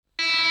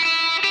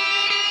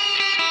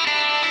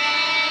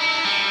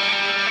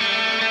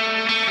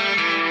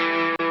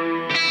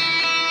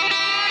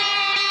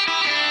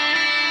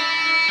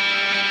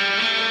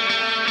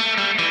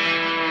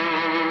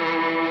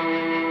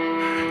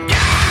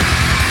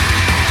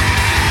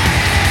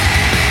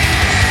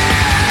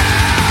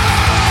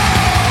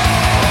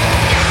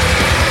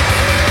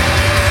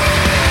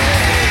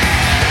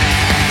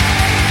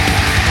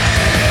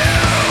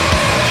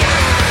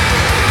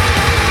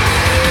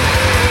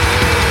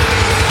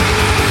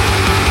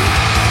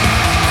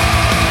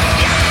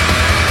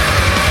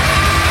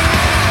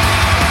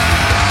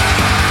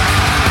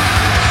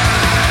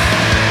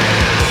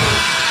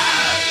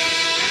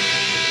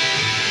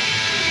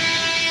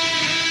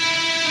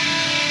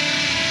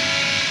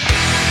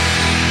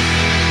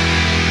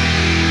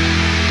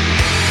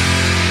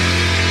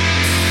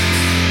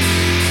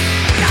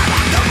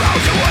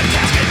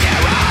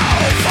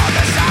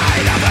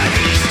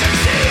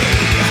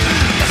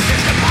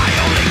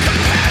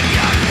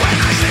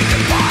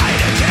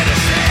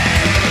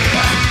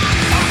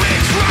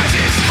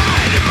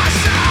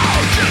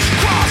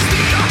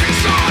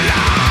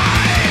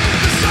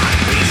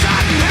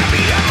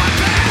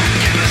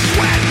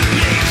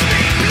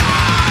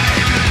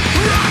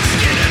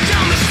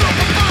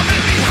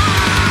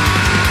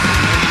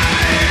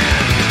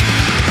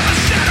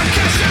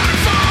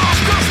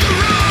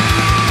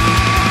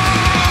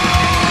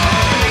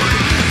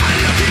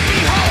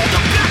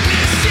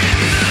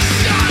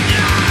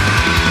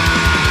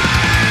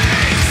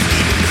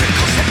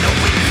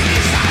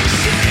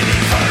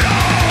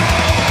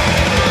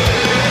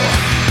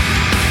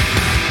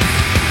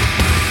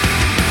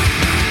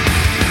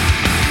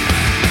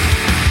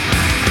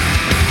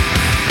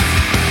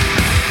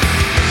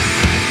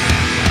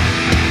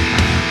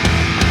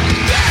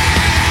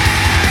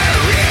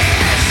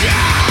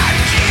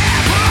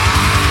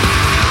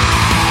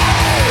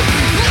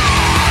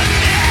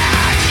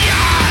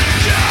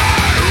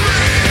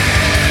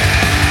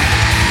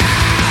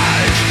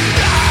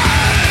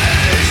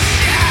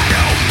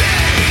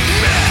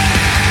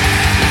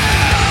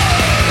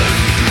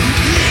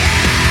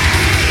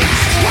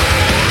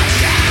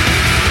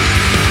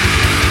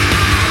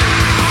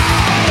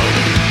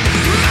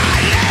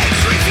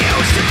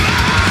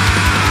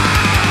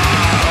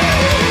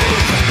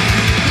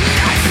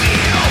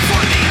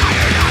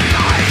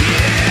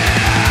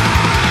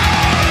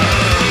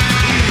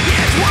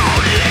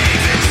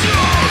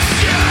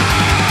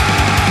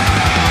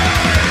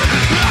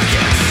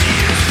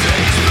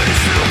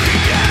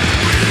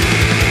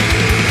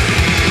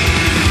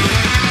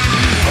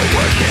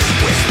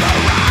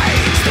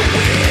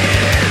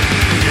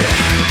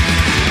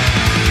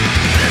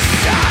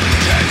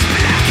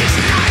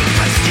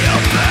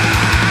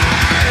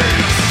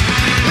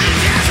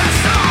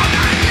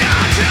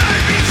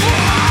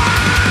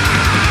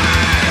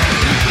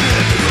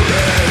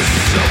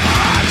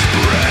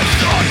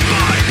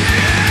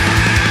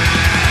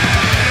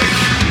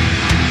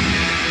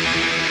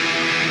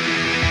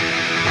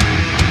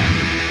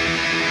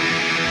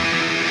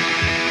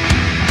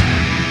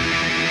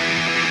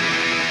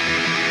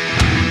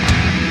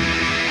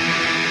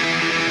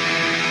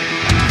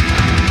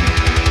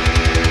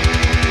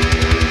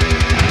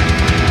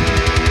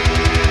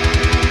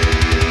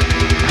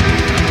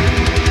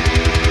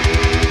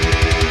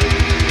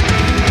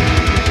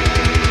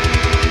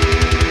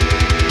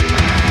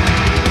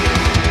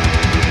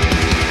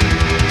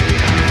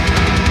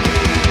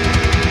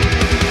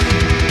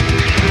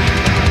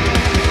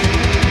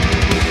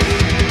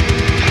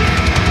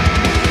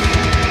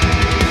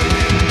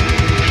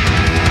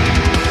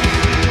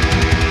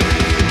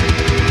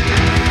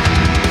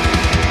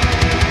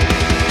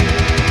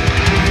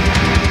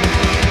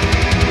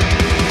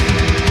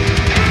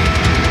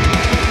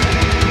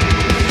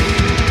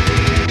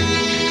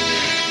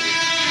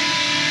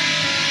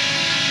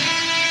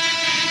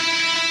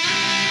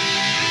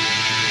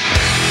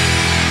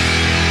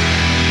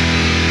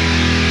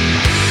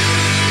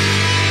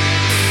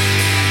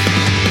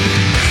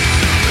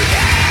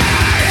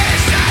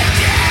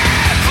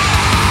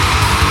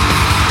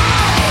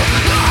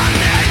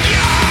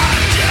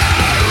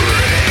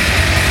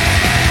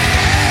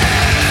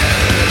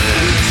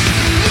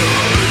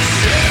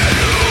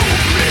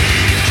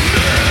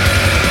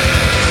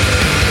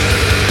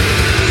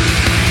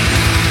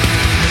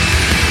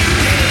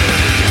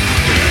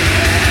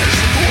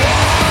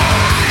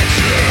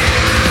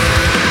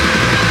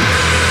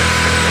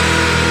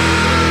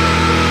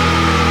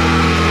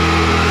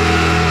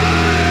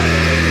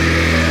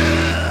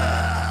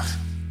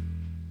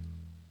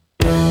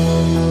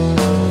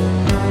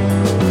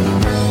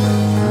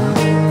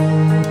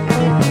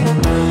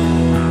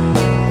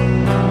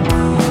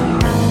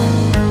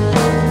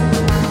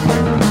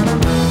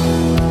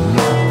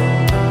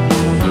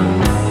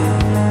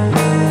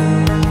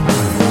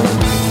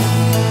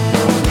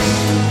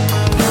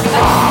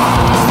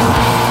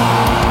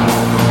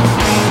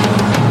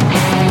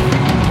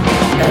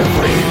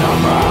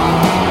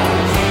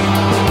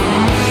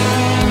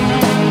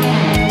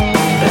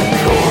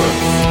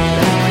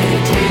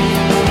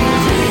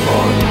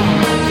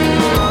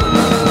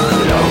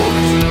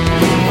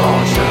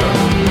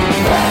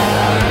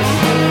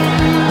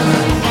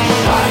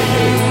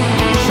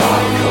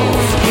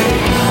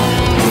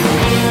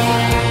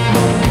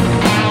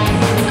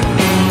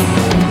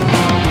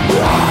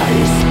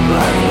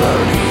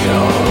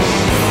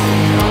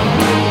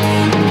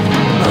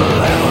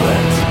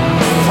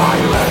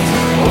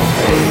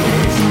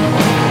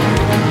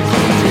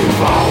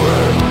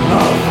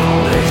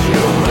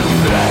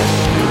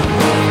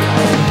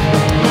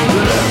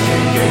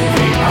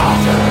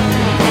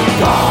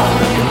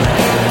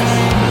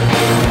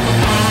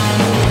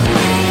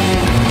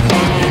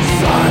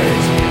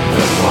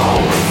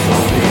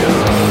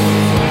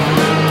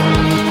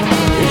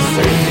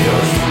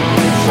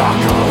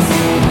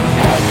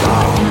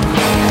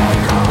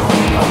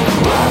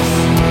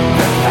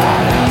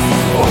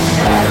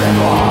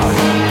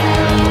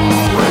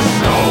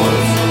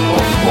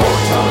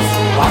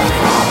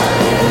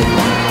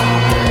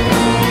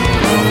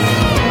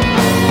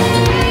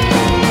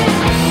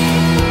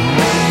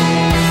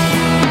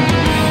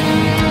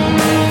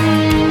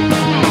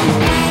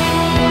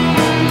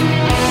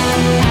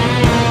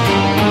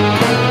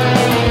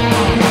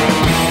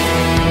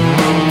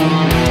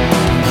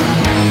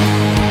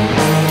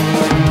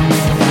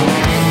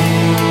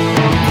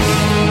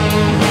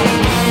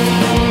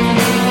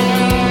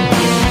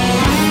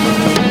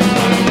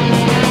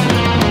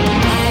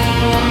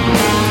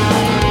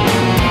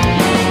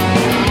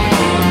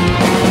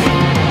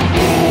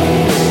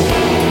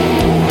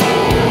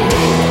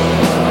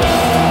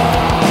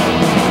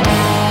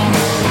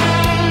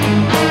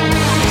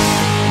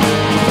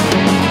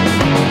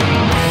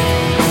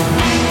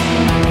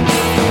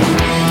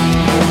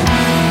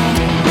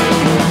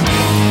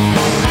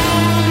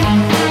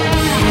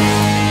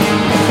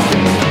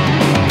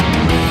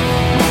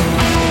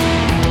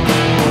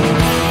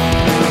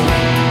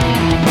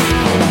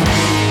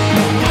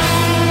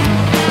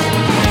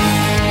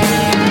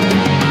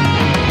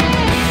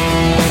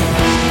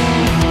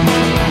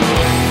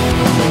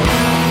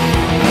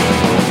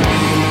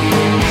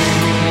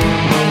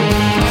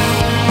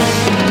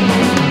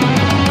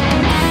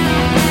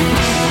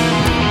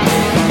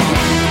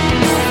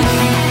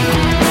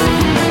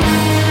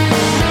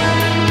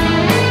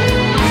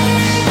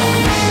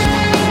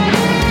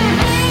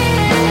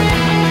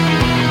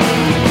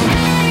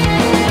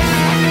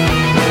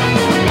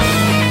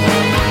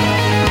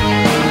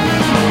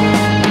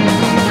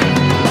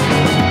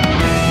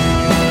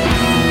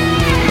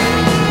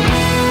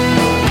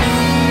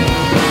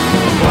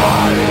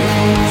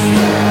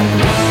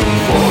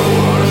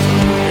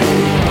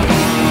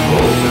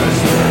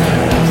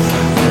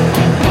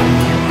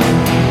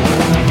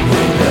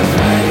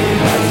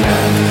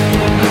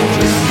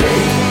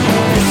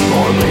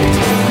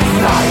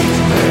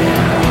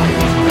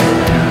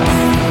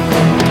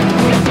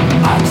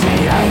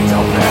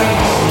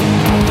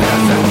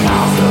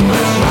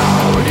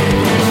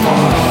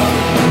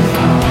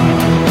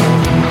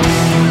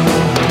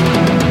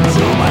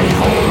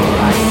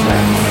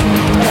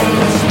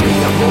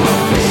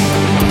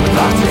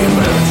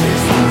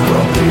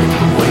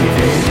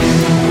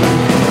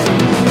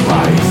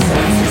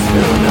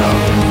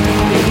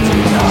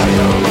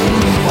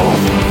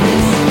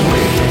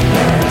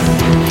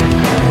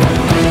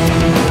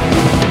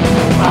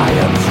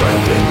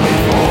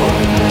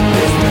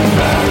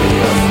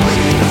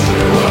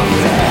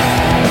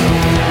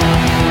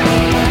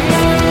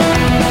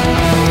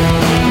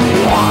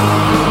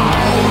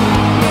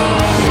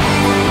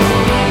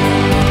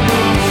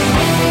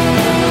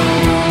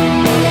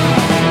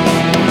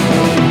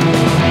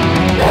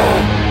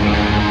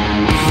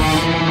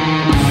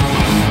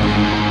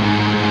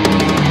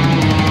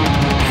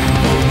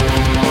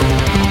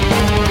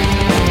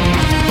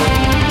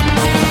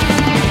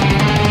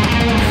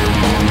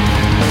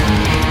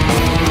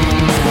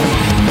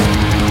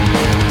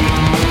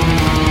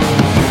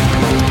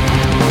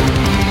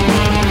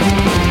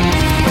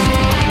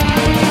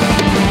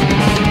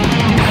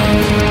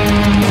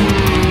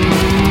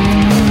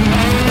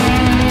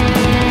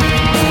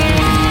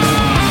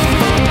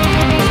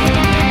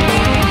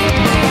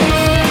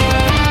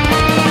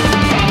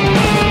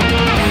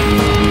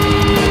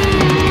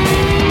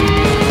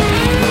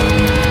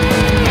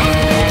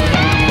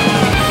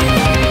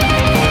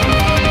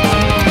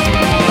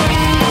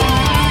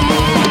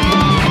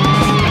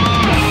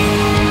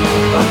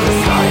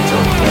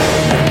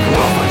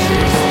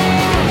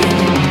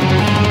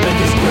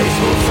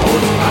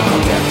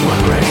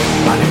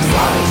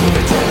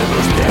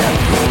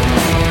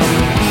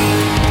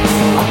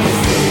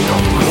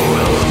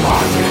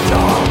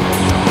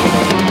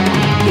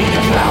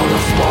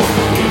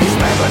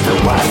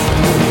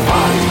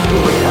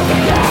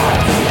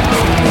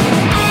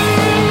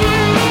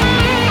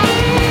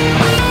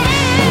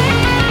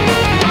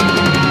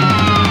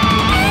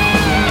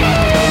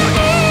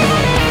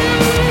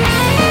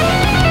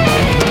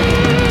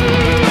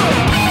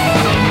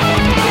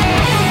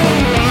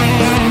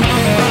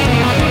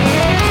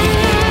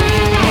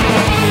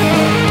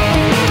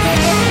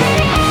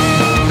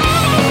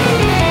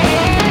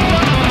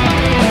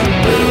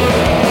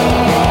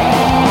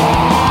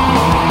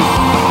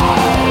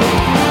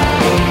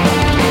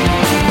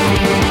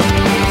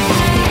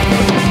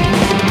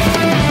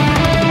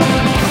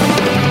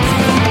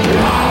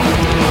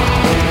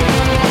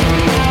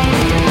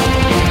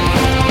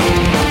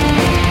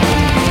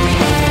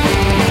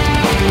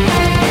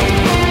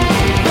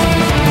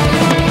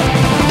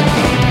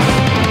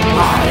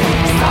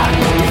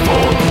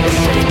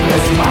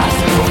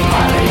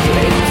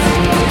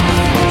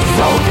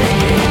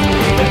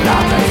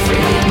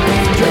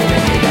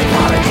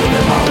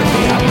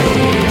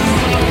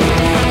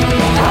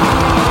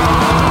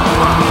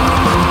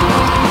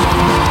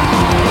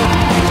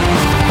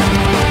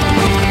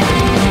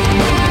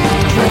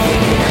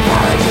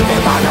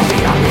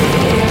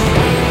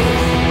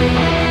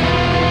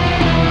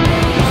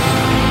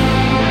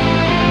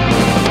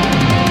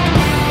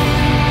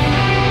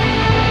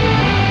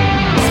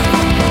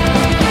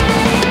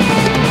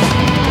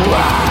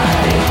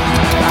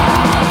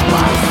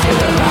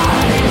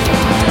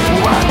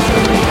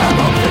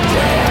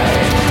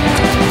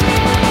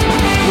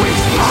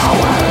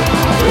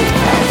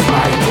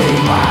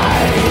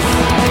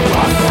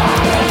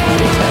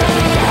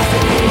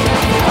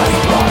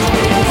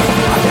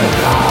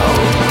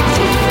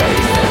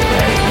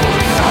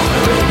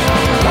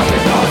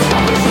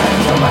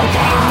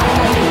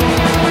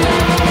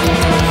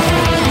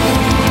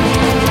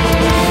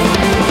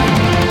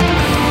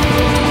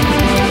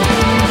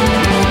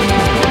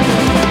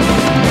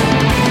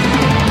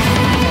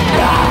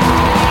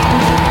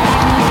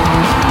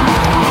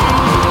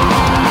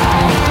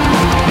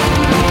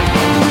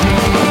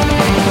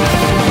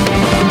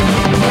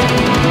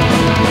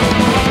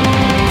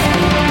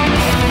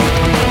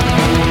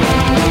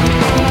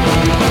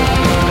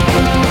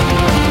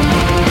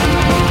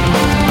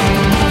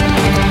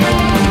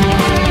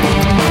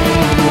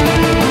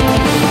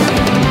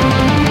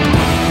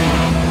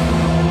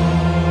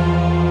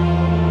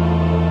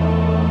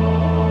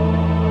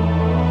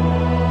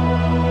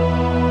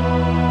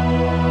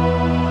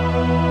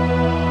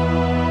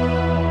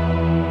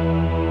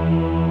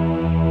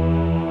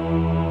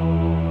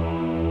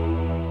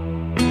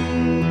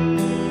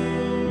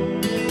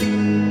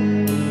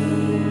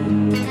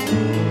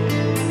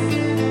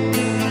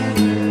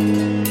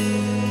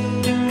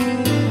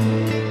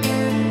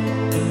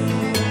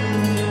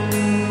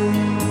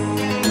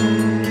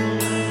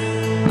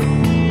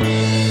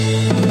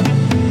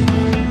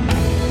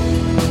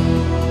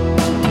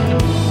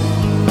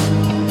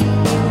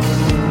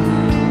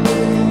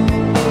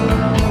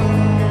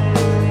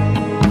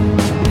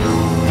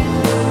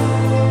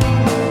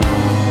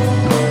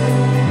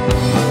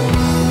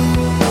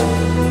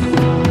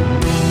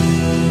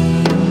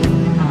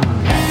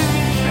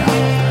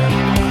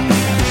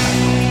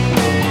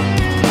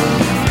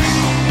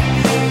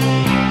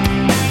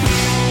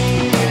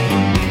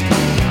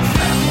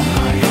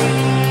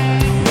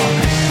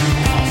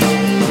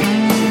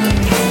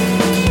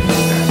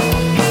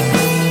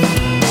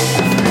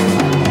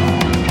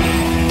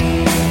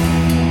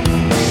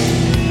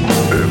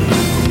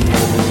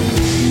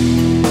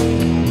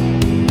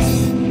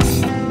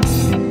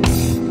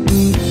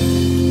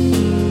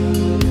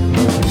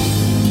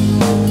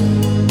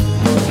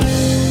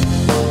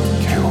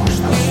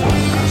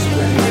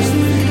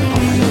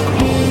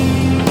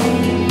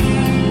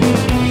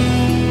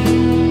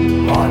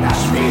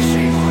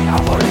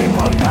powoli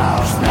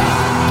potężne.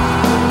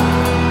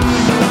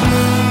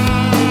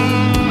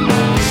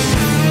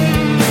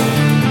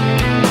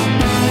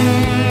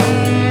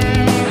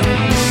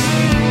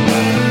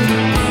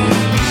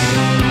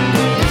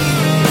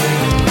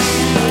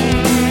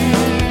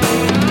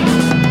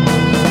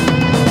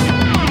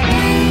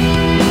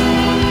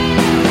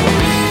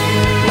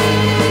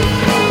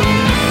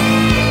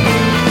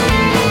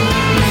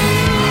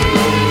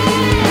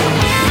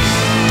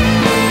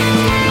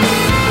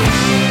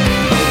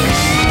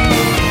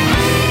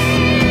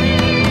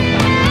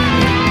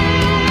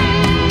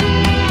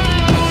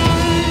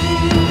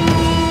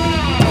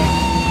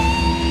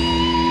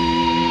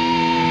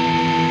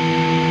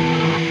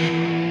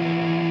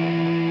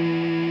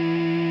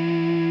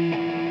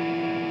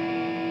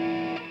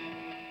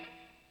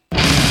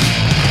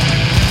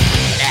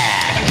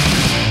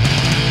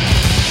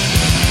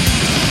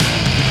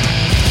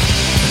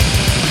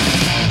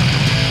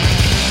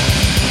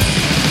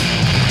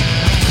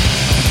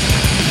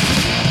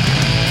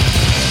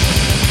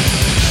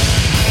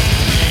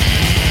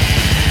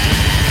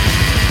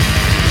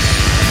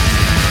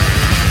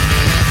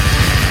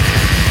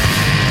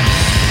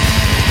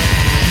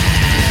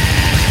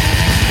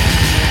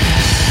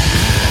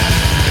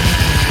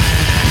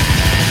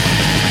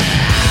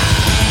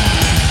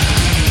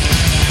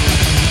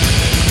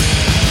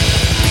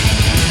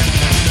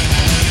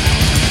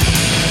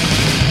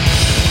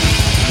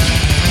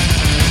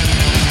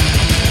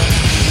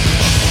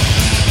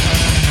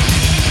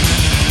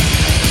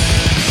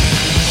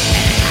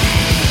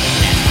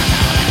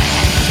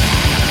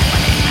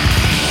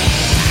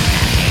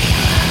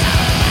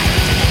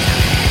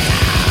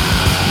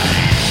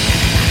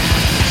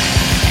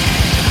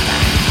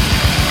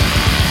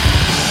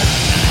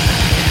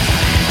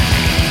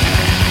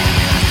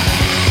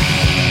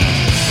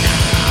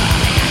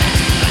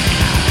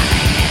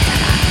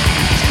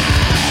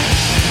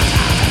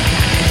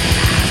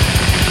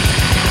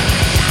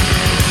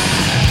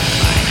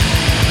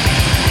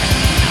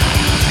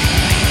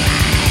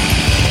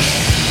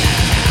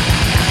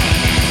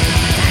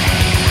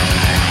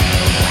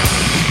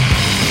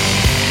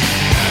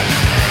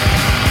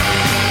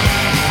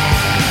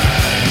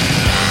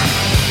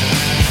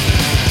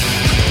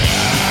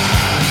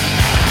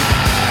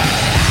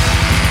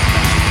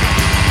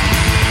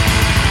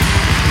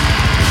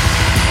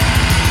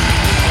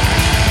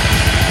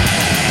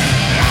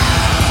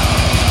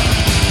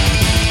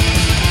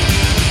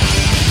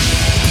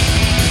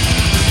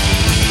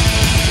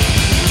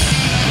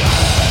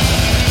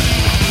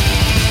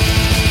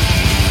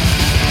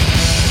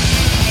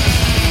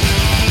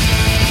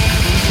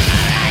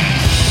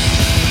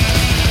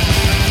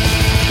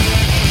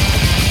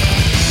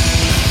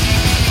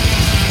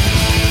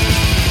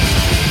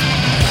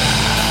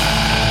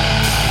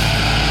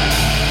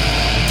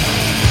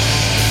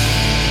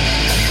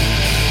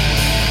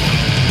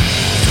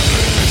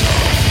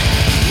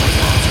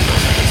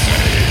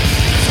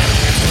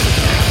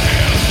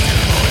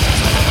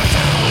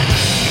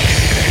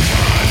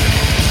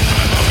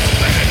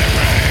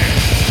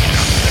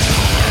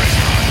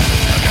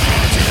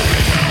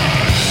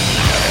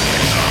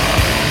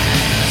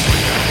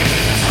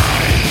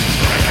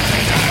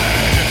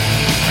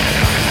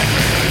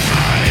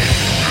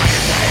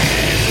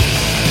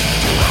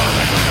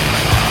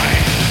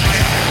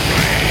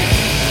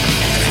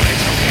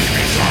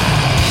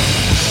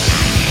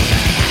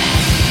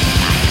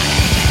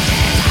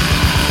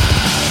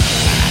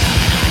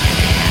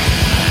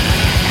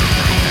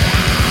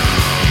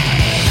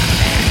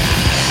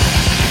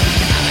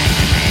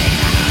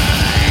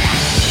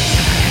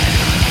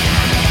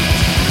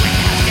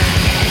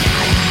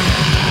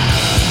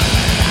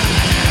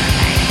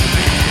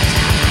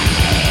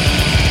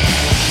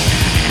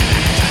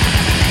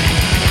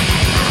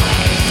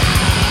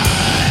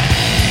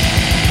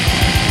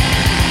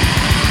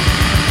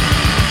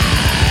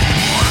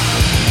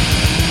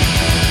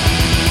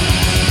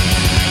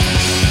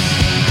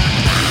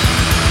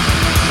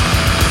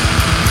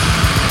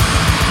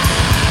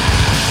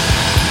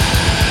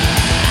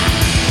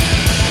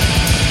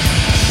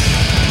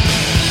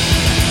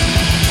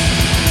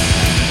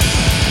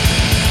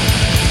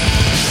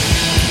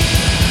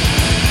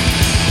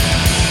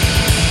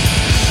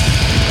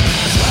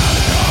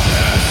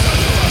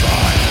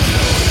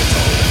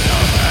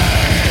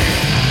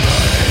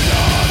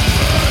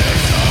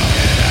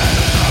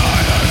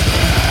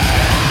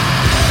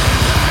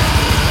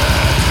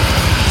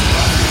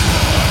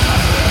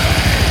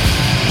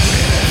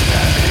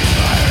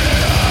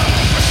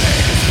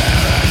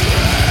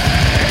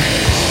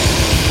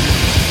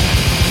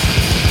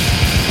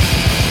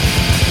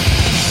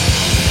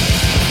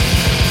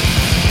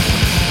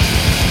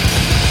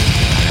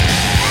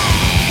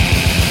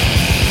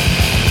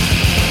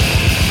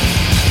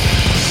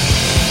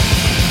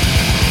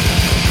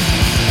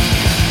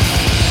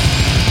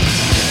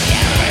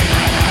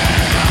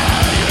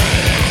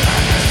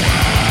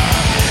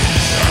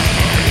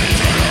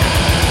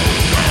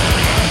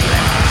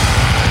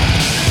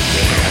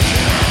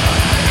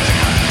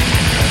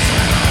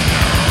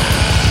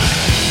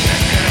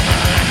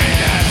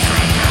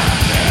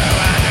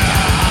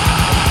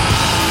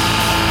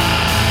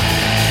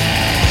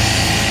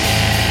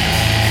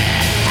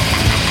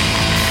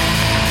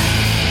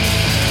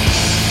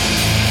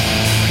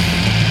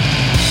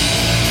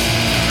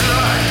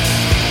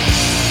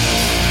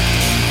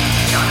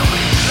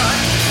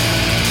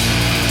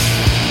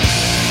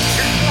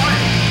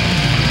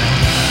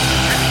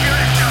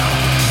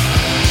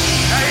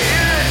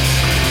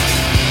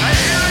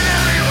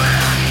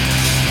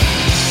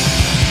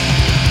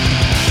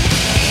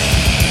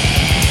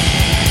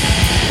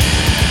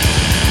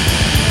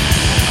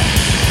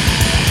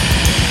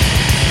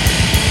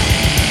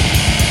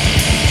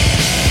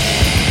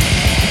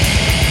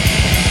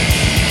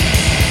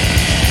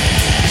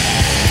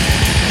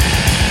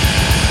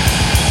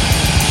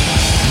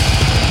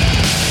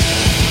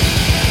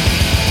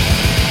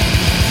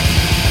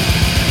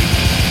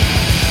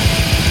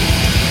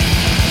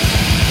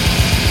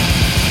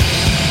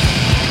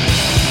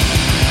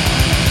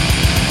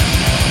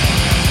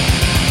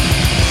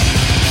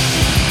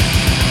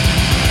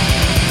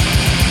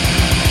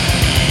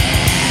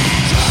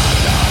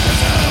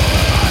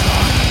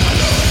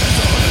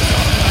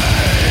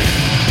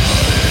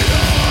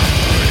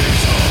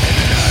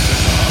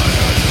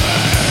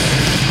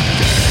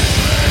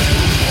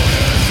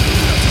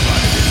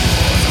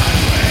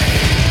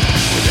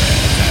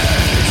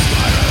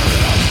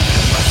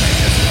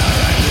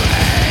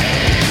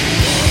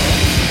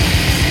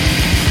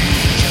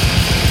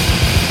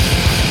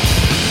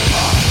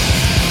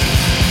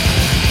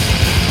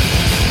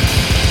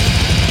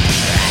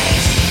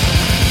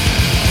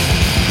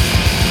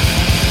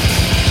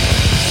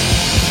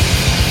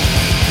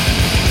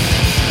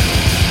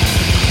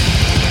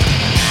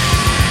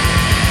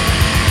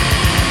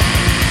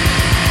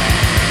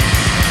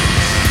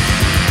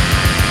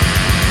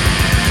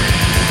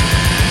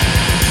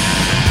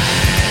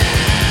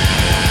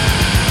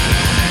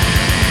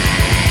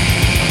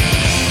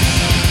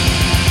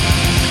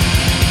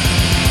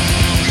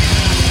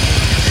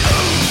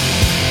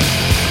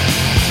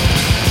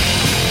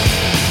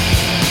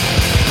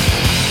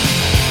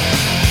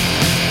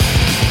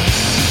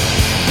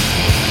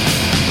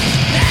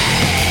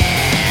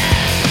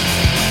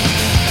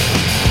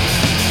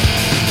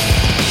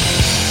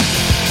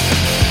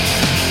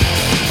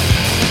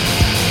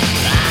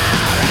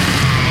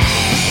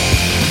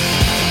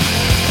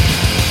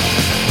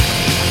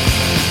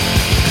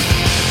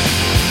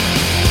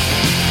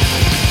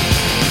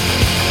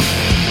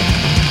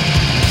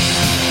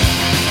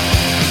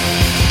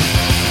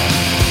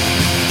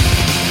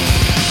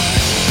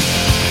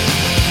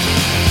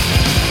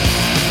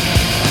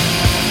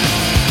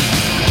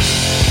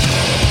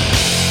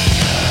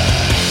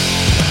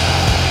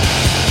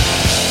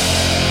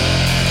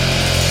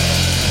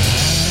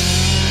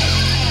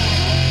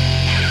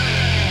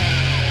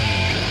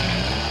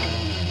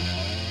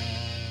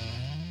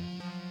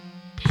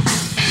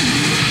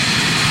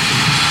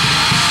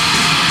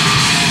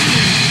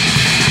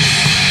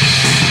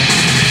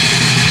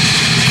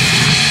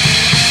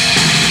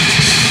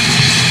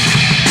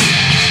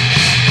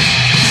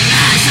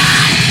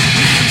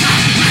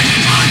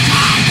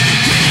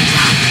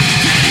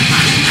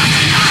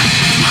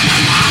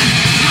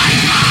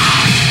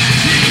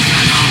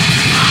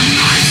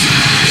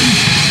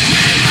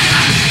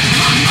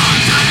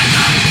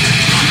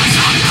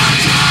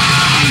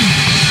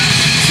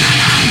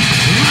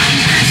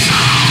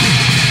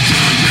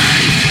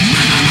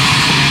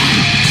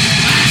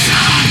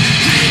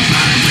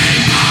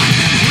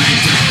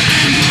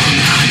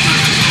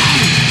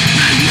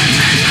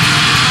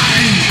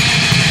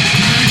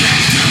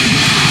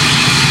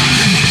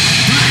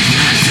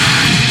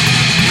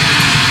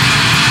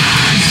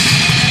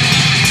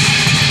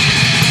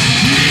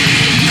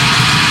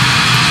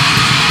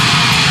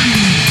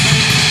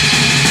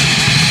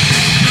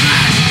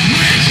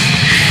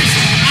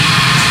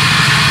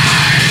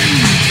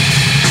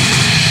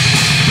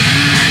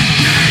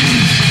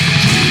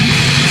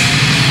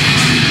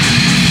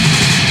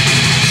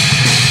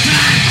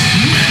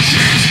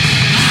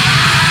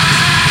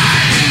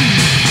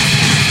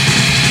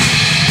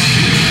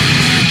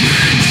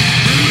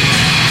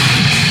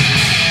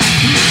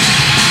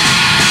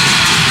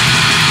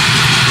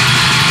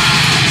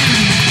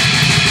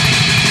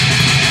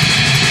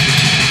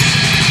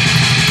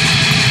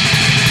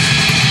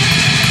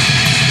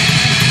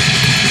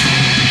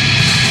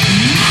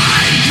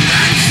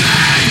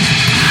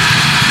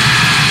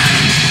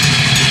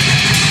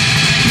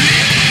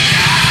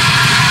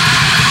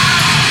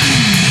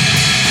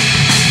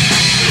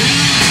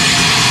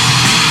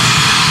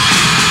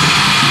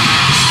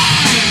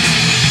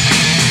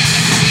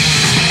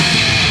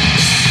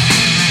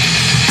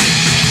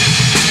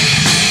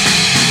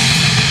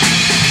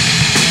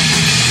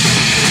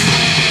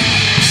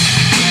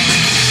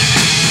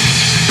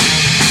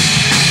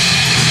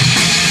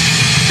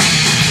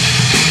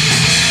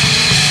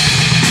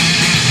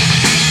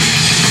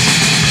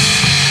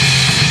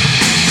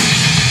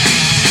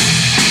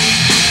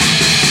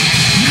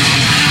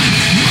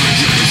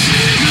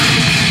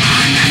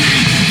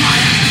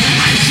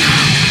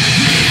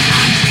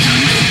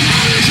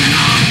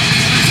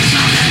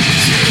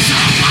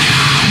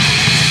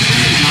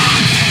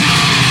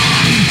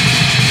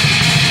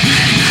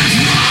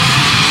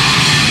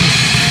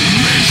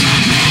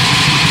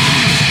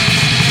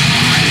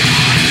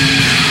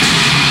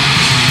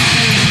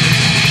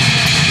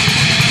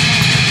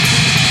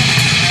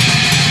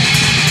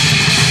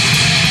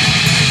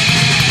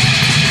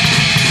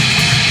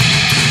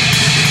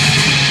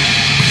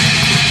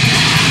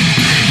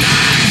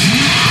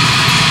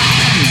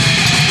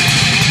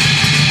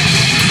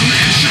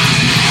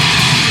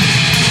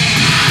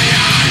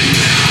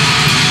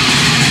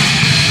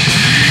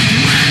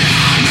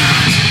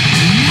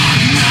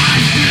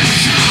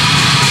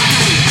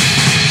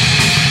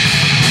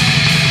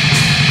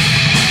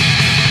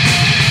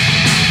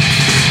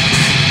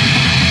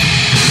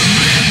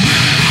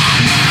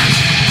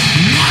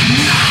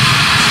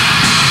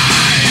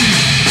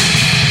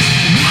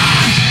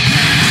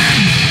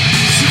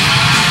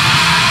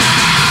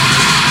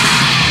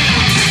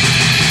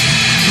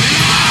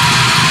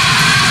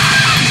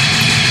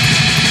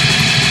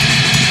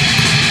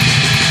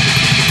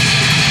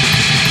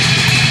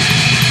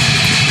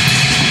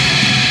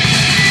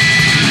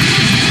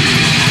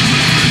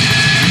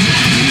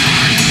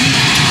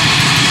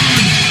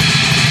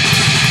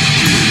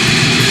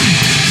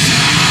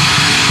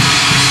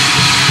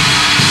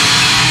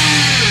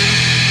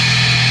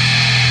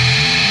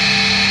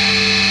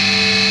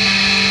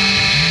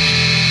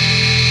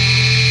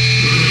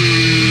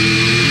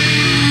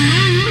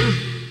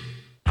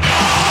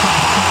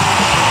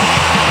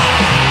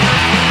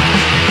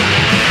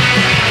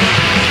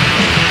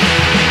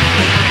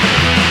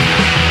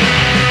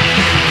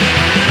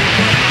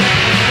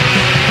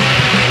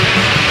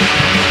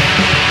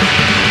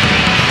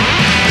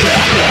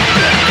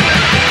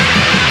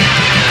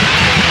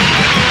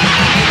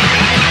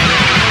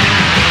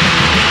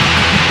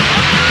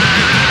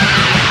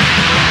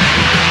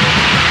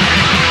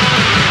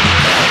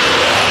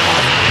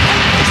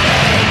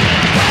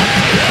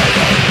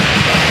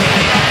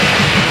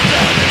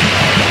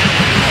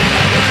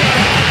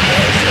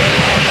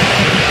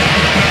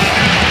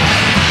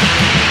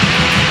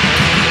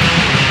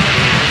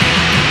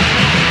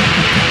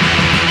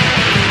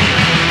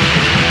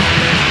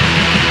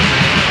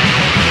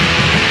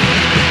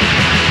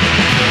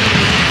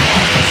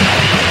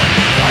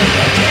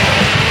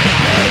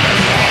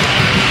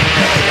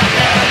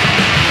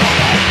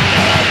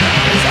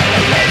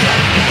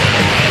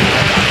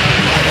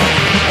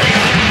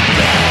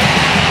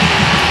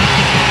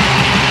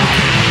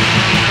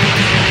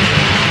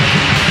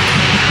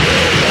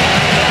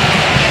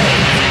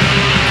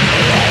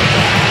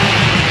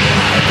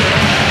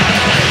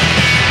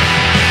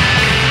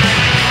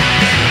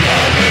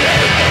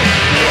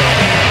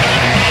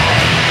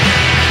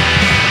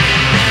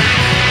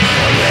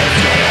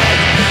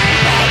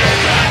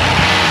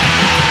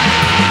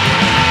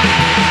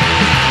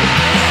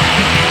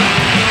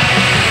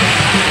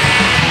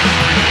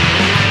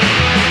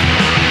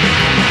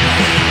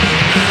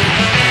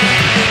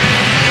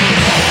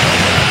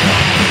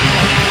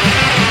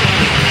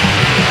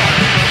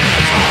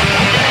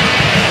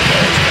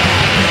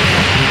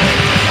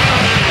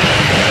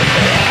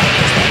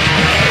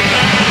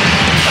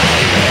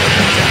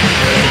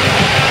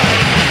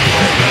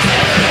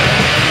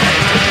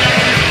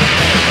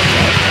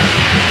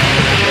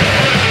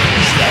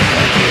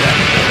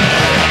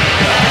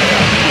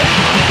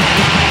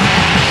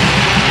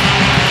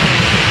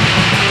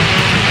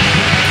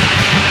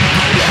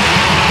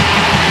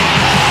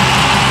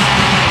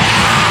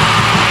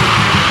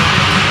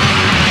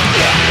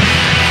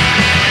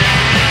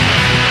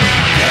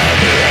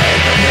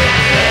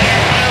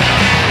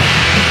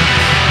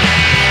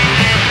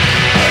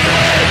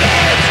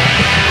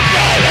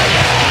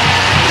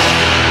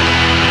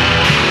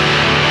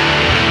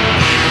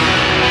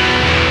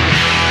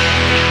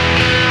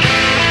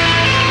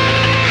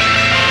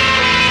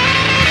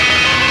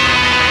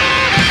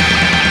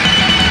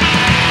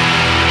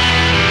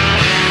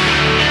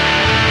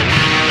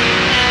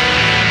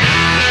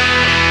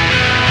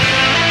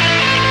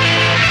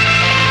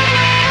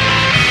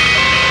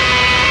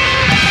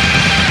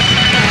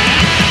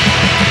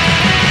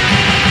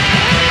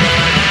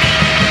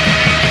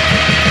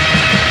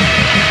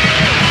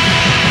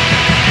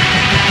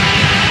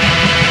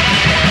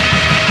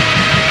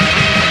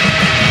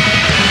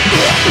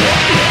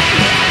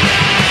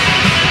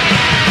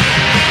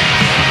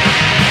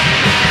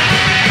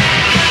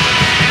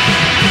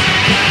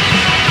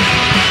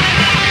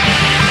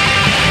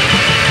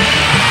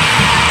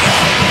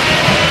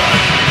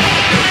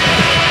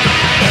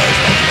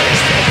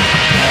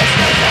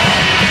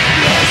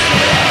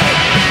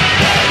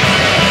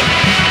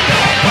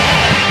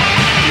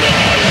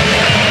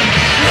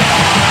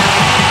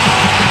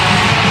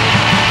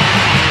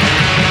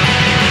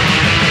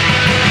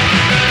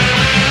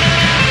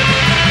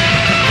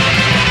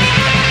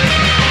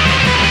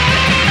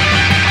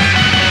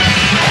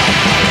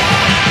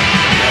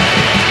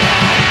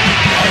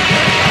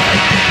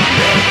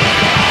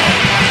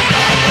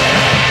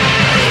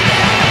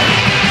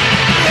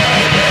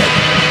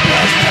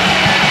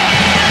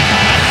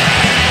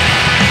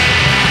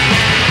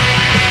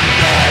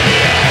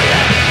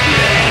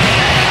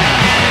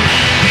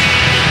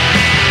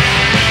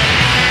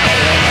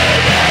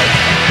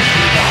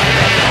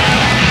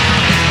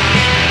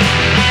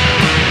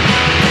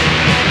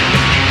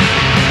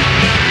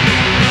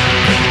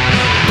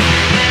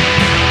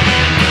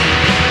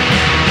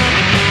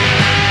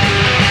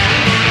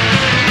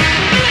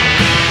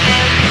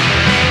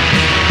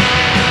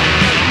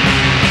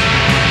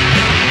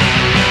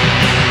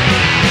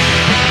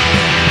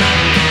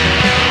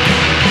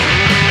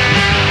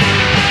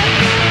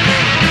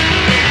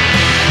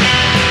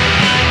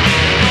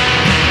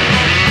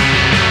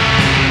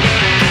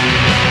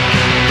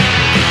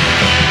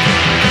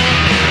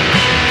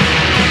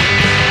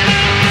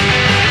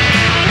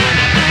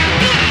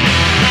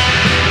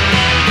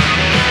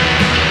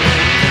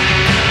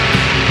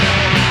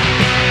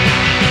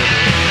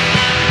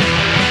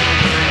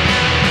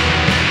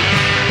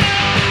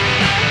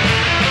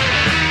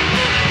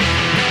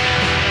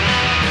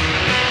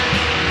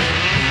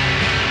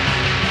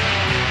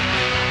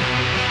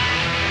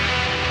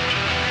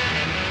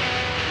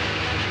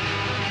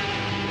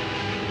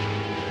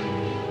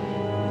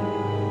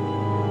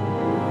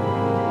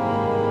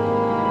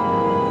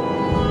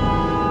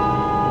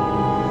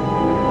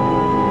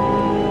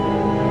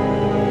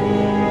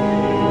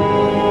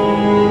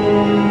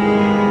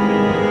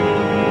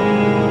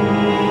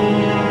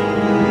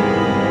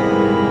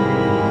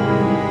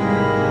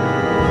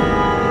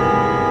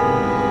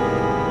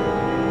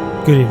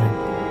 Good evening,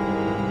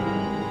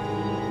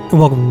 and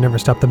welcome to Never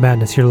Stop the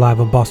Madness here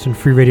live on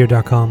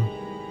BostonFreeRadio.com.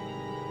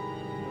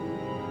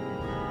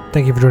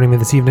 Thank you for joining me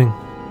this evening.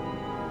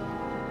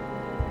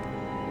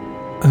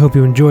 I hope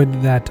you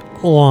enjoyed that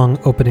long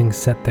opening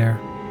set there.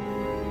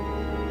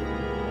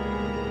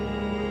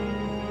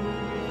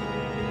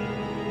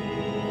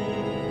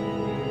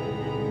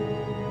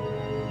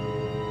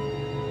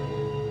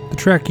 The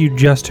track you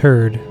just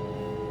heard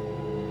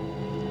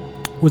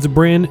was a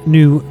brand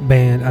new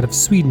band out of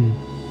Sweden.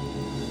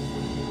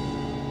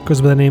 Goes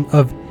by the name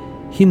of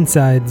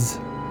Hinsides,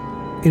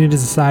 and it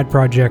is a side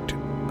project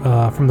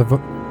from the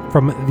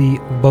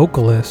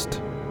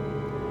vocalist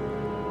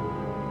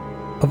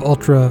of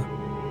Ultra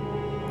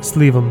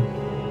Slevum.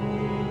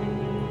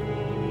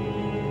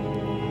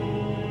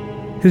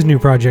 His new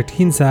project,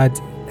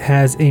 Hinsides,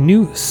 has a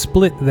new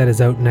split that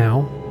is out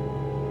now,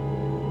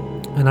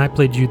 and I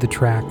played you the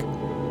track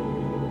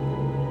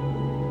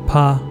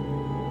Pa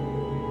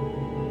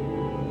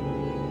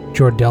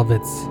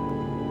Jordelvits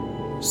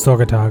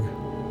Sorgatag.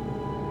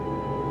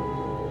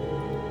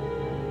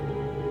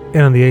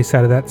 And on the A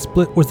side of that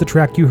split was the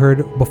track you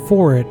heard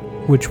before it,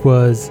 which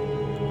was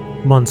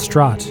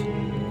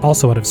Monstrat,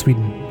 also out of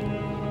Sweden.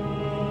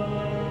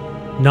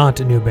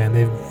 Not a new band,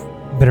 they've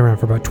been around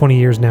for about 20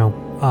 years now.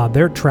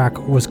 Their track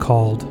was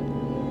called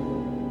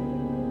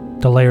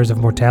The Layers of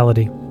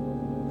Mortality.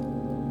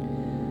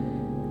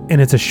 And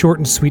it's a short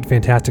and sweet,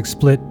 fantastic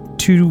split.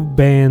 2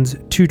 bands,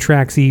 2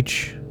 tracks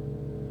each.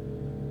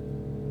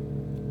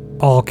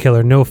 All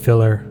killer, no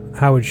filler.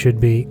 How it should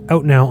be.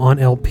 Out now on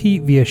LP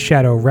via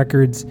Shadow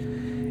Records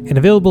and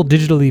available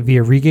digitally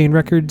via Regain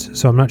Records,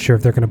 so I'm not sure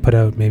if they're going to put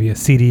out maybe a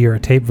CD or a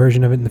tape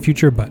version of it in the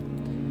future, but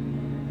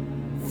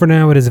for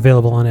now it is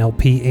available on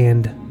LP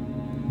and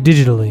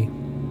digitally,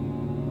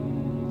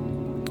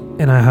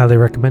 and I highly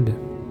recommend it.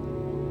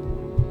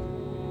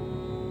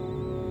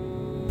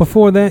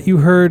 Before that you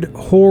heard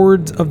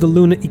Hordes of the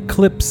Luna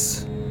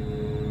Eclipse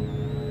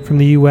from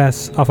the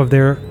US off of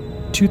their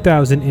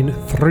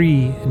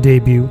 2003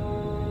 debut,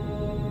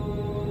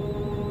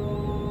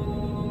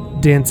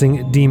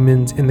 Dancing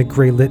Demons in the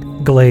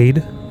Greylit Glade.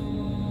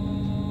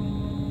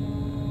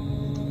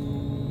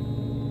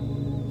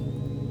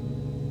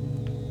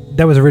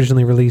 That was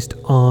originally released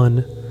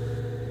on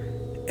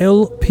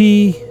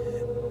LP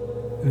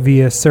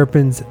via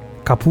Serpens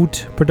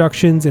Kaput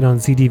Productions and on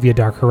CD via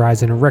Dark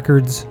Horizon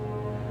Records.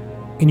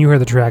 And you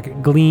heard the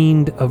track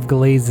Gleaned of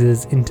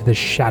Glazes into the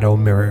Shadow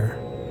Mirror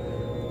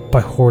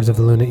by Hordes of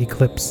the Luna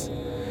Eclipse.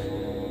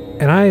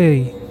 And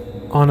I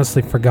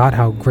honestly forgot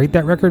how great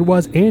that record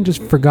was and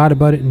just forgot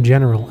about it in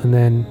general. And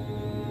then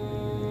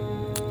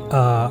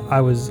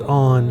I was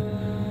on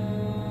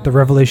the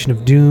Revelation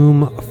of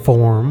Doom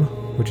forum,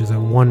 which is a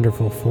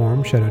wonderful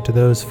forum. Shout out to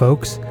those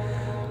folks.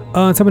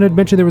 Someone had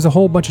mentioned there was a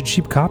whole bunch of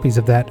cheap copies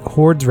of that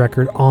Hordes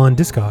record on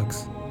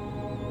Discogs.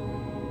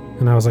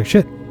 And I was like,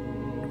 shit.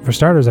 For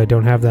starters, I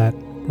don't have that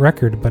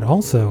record, but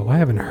also I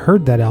haven't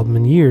heard that album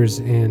in years,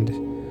 and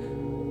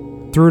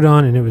threw it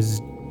on and it was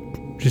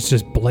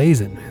just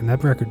blazing, and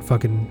that record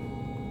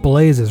fucking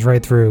blazes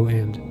right through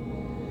and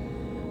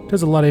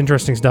does a lot of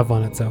interesting stuff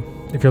on it. So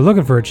if you're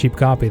looking for a cheap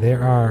copy,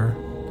 there are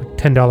like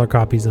 $10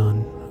 copies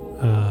on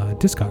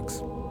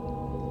Discogs.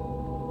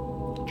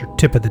 It's your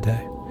tip of the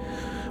day.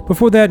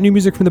 Before that, new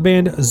music from the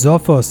band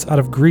Zophos out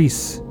of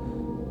Greece.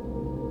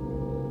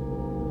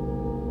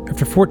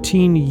 After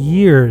 14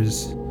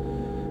 years,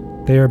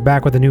 they are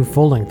back with a new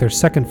full length, their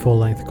second full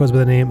length. It goes by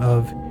the name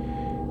of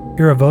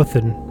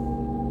Iravothin.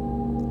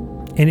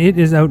 And it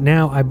is out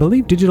now, I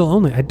believe, digital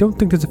only. I don't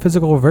think there's a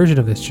physical version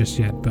of this just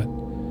yet, but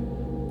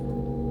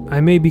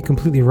I may be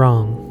completely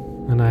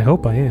wrong, and I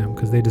hope I am,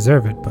 because they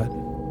deserve it, but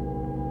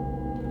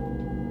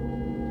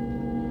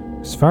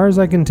as far as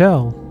I can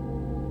tell,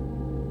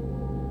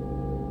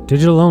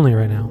 digital only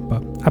right now.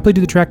 But I played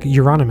you the track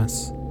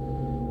Euronymous.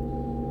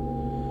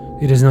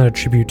 It is not a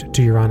tribute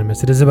to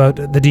Euronymous. It is about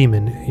the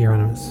demon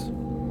Euronymous.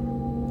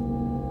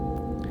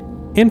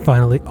 And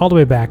finally, all the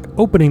way back,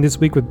 opening this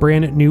week with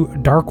brand new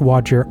Dark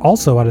Watcher,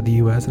 also out of the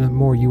US, and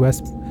more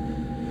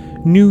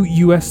new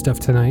US stuff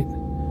tonight.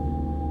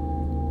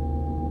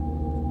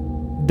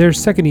 Their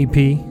second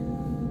EP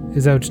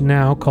is out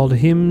now, called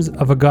Hymns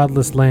of a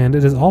Godless Land.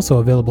 It is also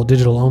available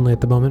digital only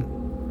at the moment,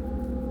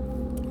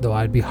 though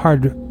I'd be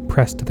hard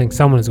pressed to think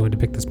someone is going to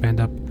pick this band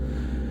up,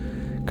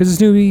 because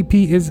this new EP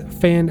is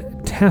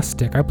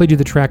fantastic. I played you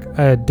the track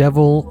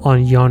Devil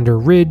on Yonder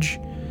Ridge.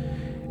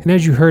 And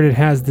as you heard, it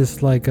has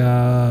this like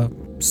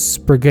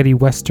spaghetti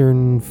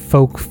western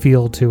folk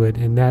feel to it,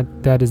 and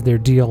that is their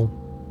deal.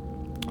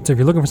 So if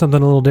you're looking for something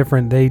a little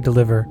different, they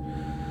deliver.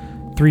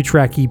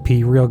 3-track EP,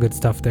 real good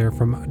stuff there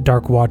from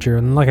Dark Watcher.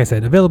 And like I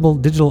said, available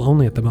digital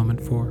only at the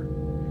moment for,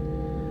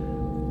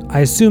 I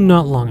assume,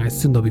 not long. I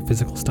assume there'll be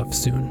physical stuff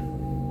soon.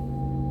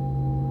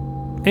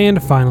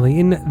 And finally,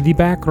 in the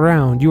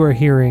background, you are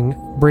hearing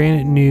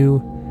brand new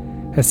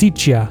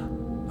Hasicia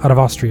out of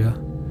Austria.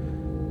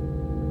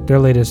 Their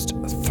latest,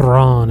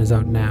 Thrawn, is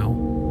out now.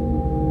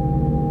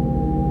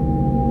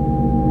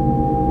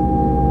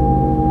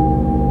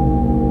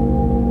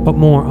 But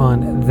more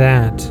on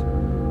that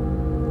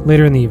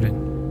later in the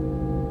evening.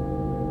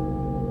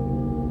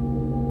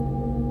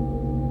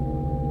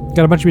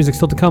 Got a bunch of music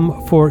still to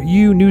come for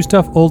you, new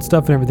stuff, old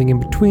stuff, and everything in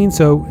between,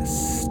 so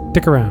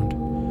stick around.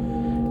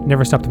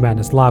 Never Stop the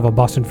Madness, live on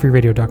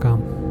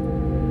BostonFreeRadio.com.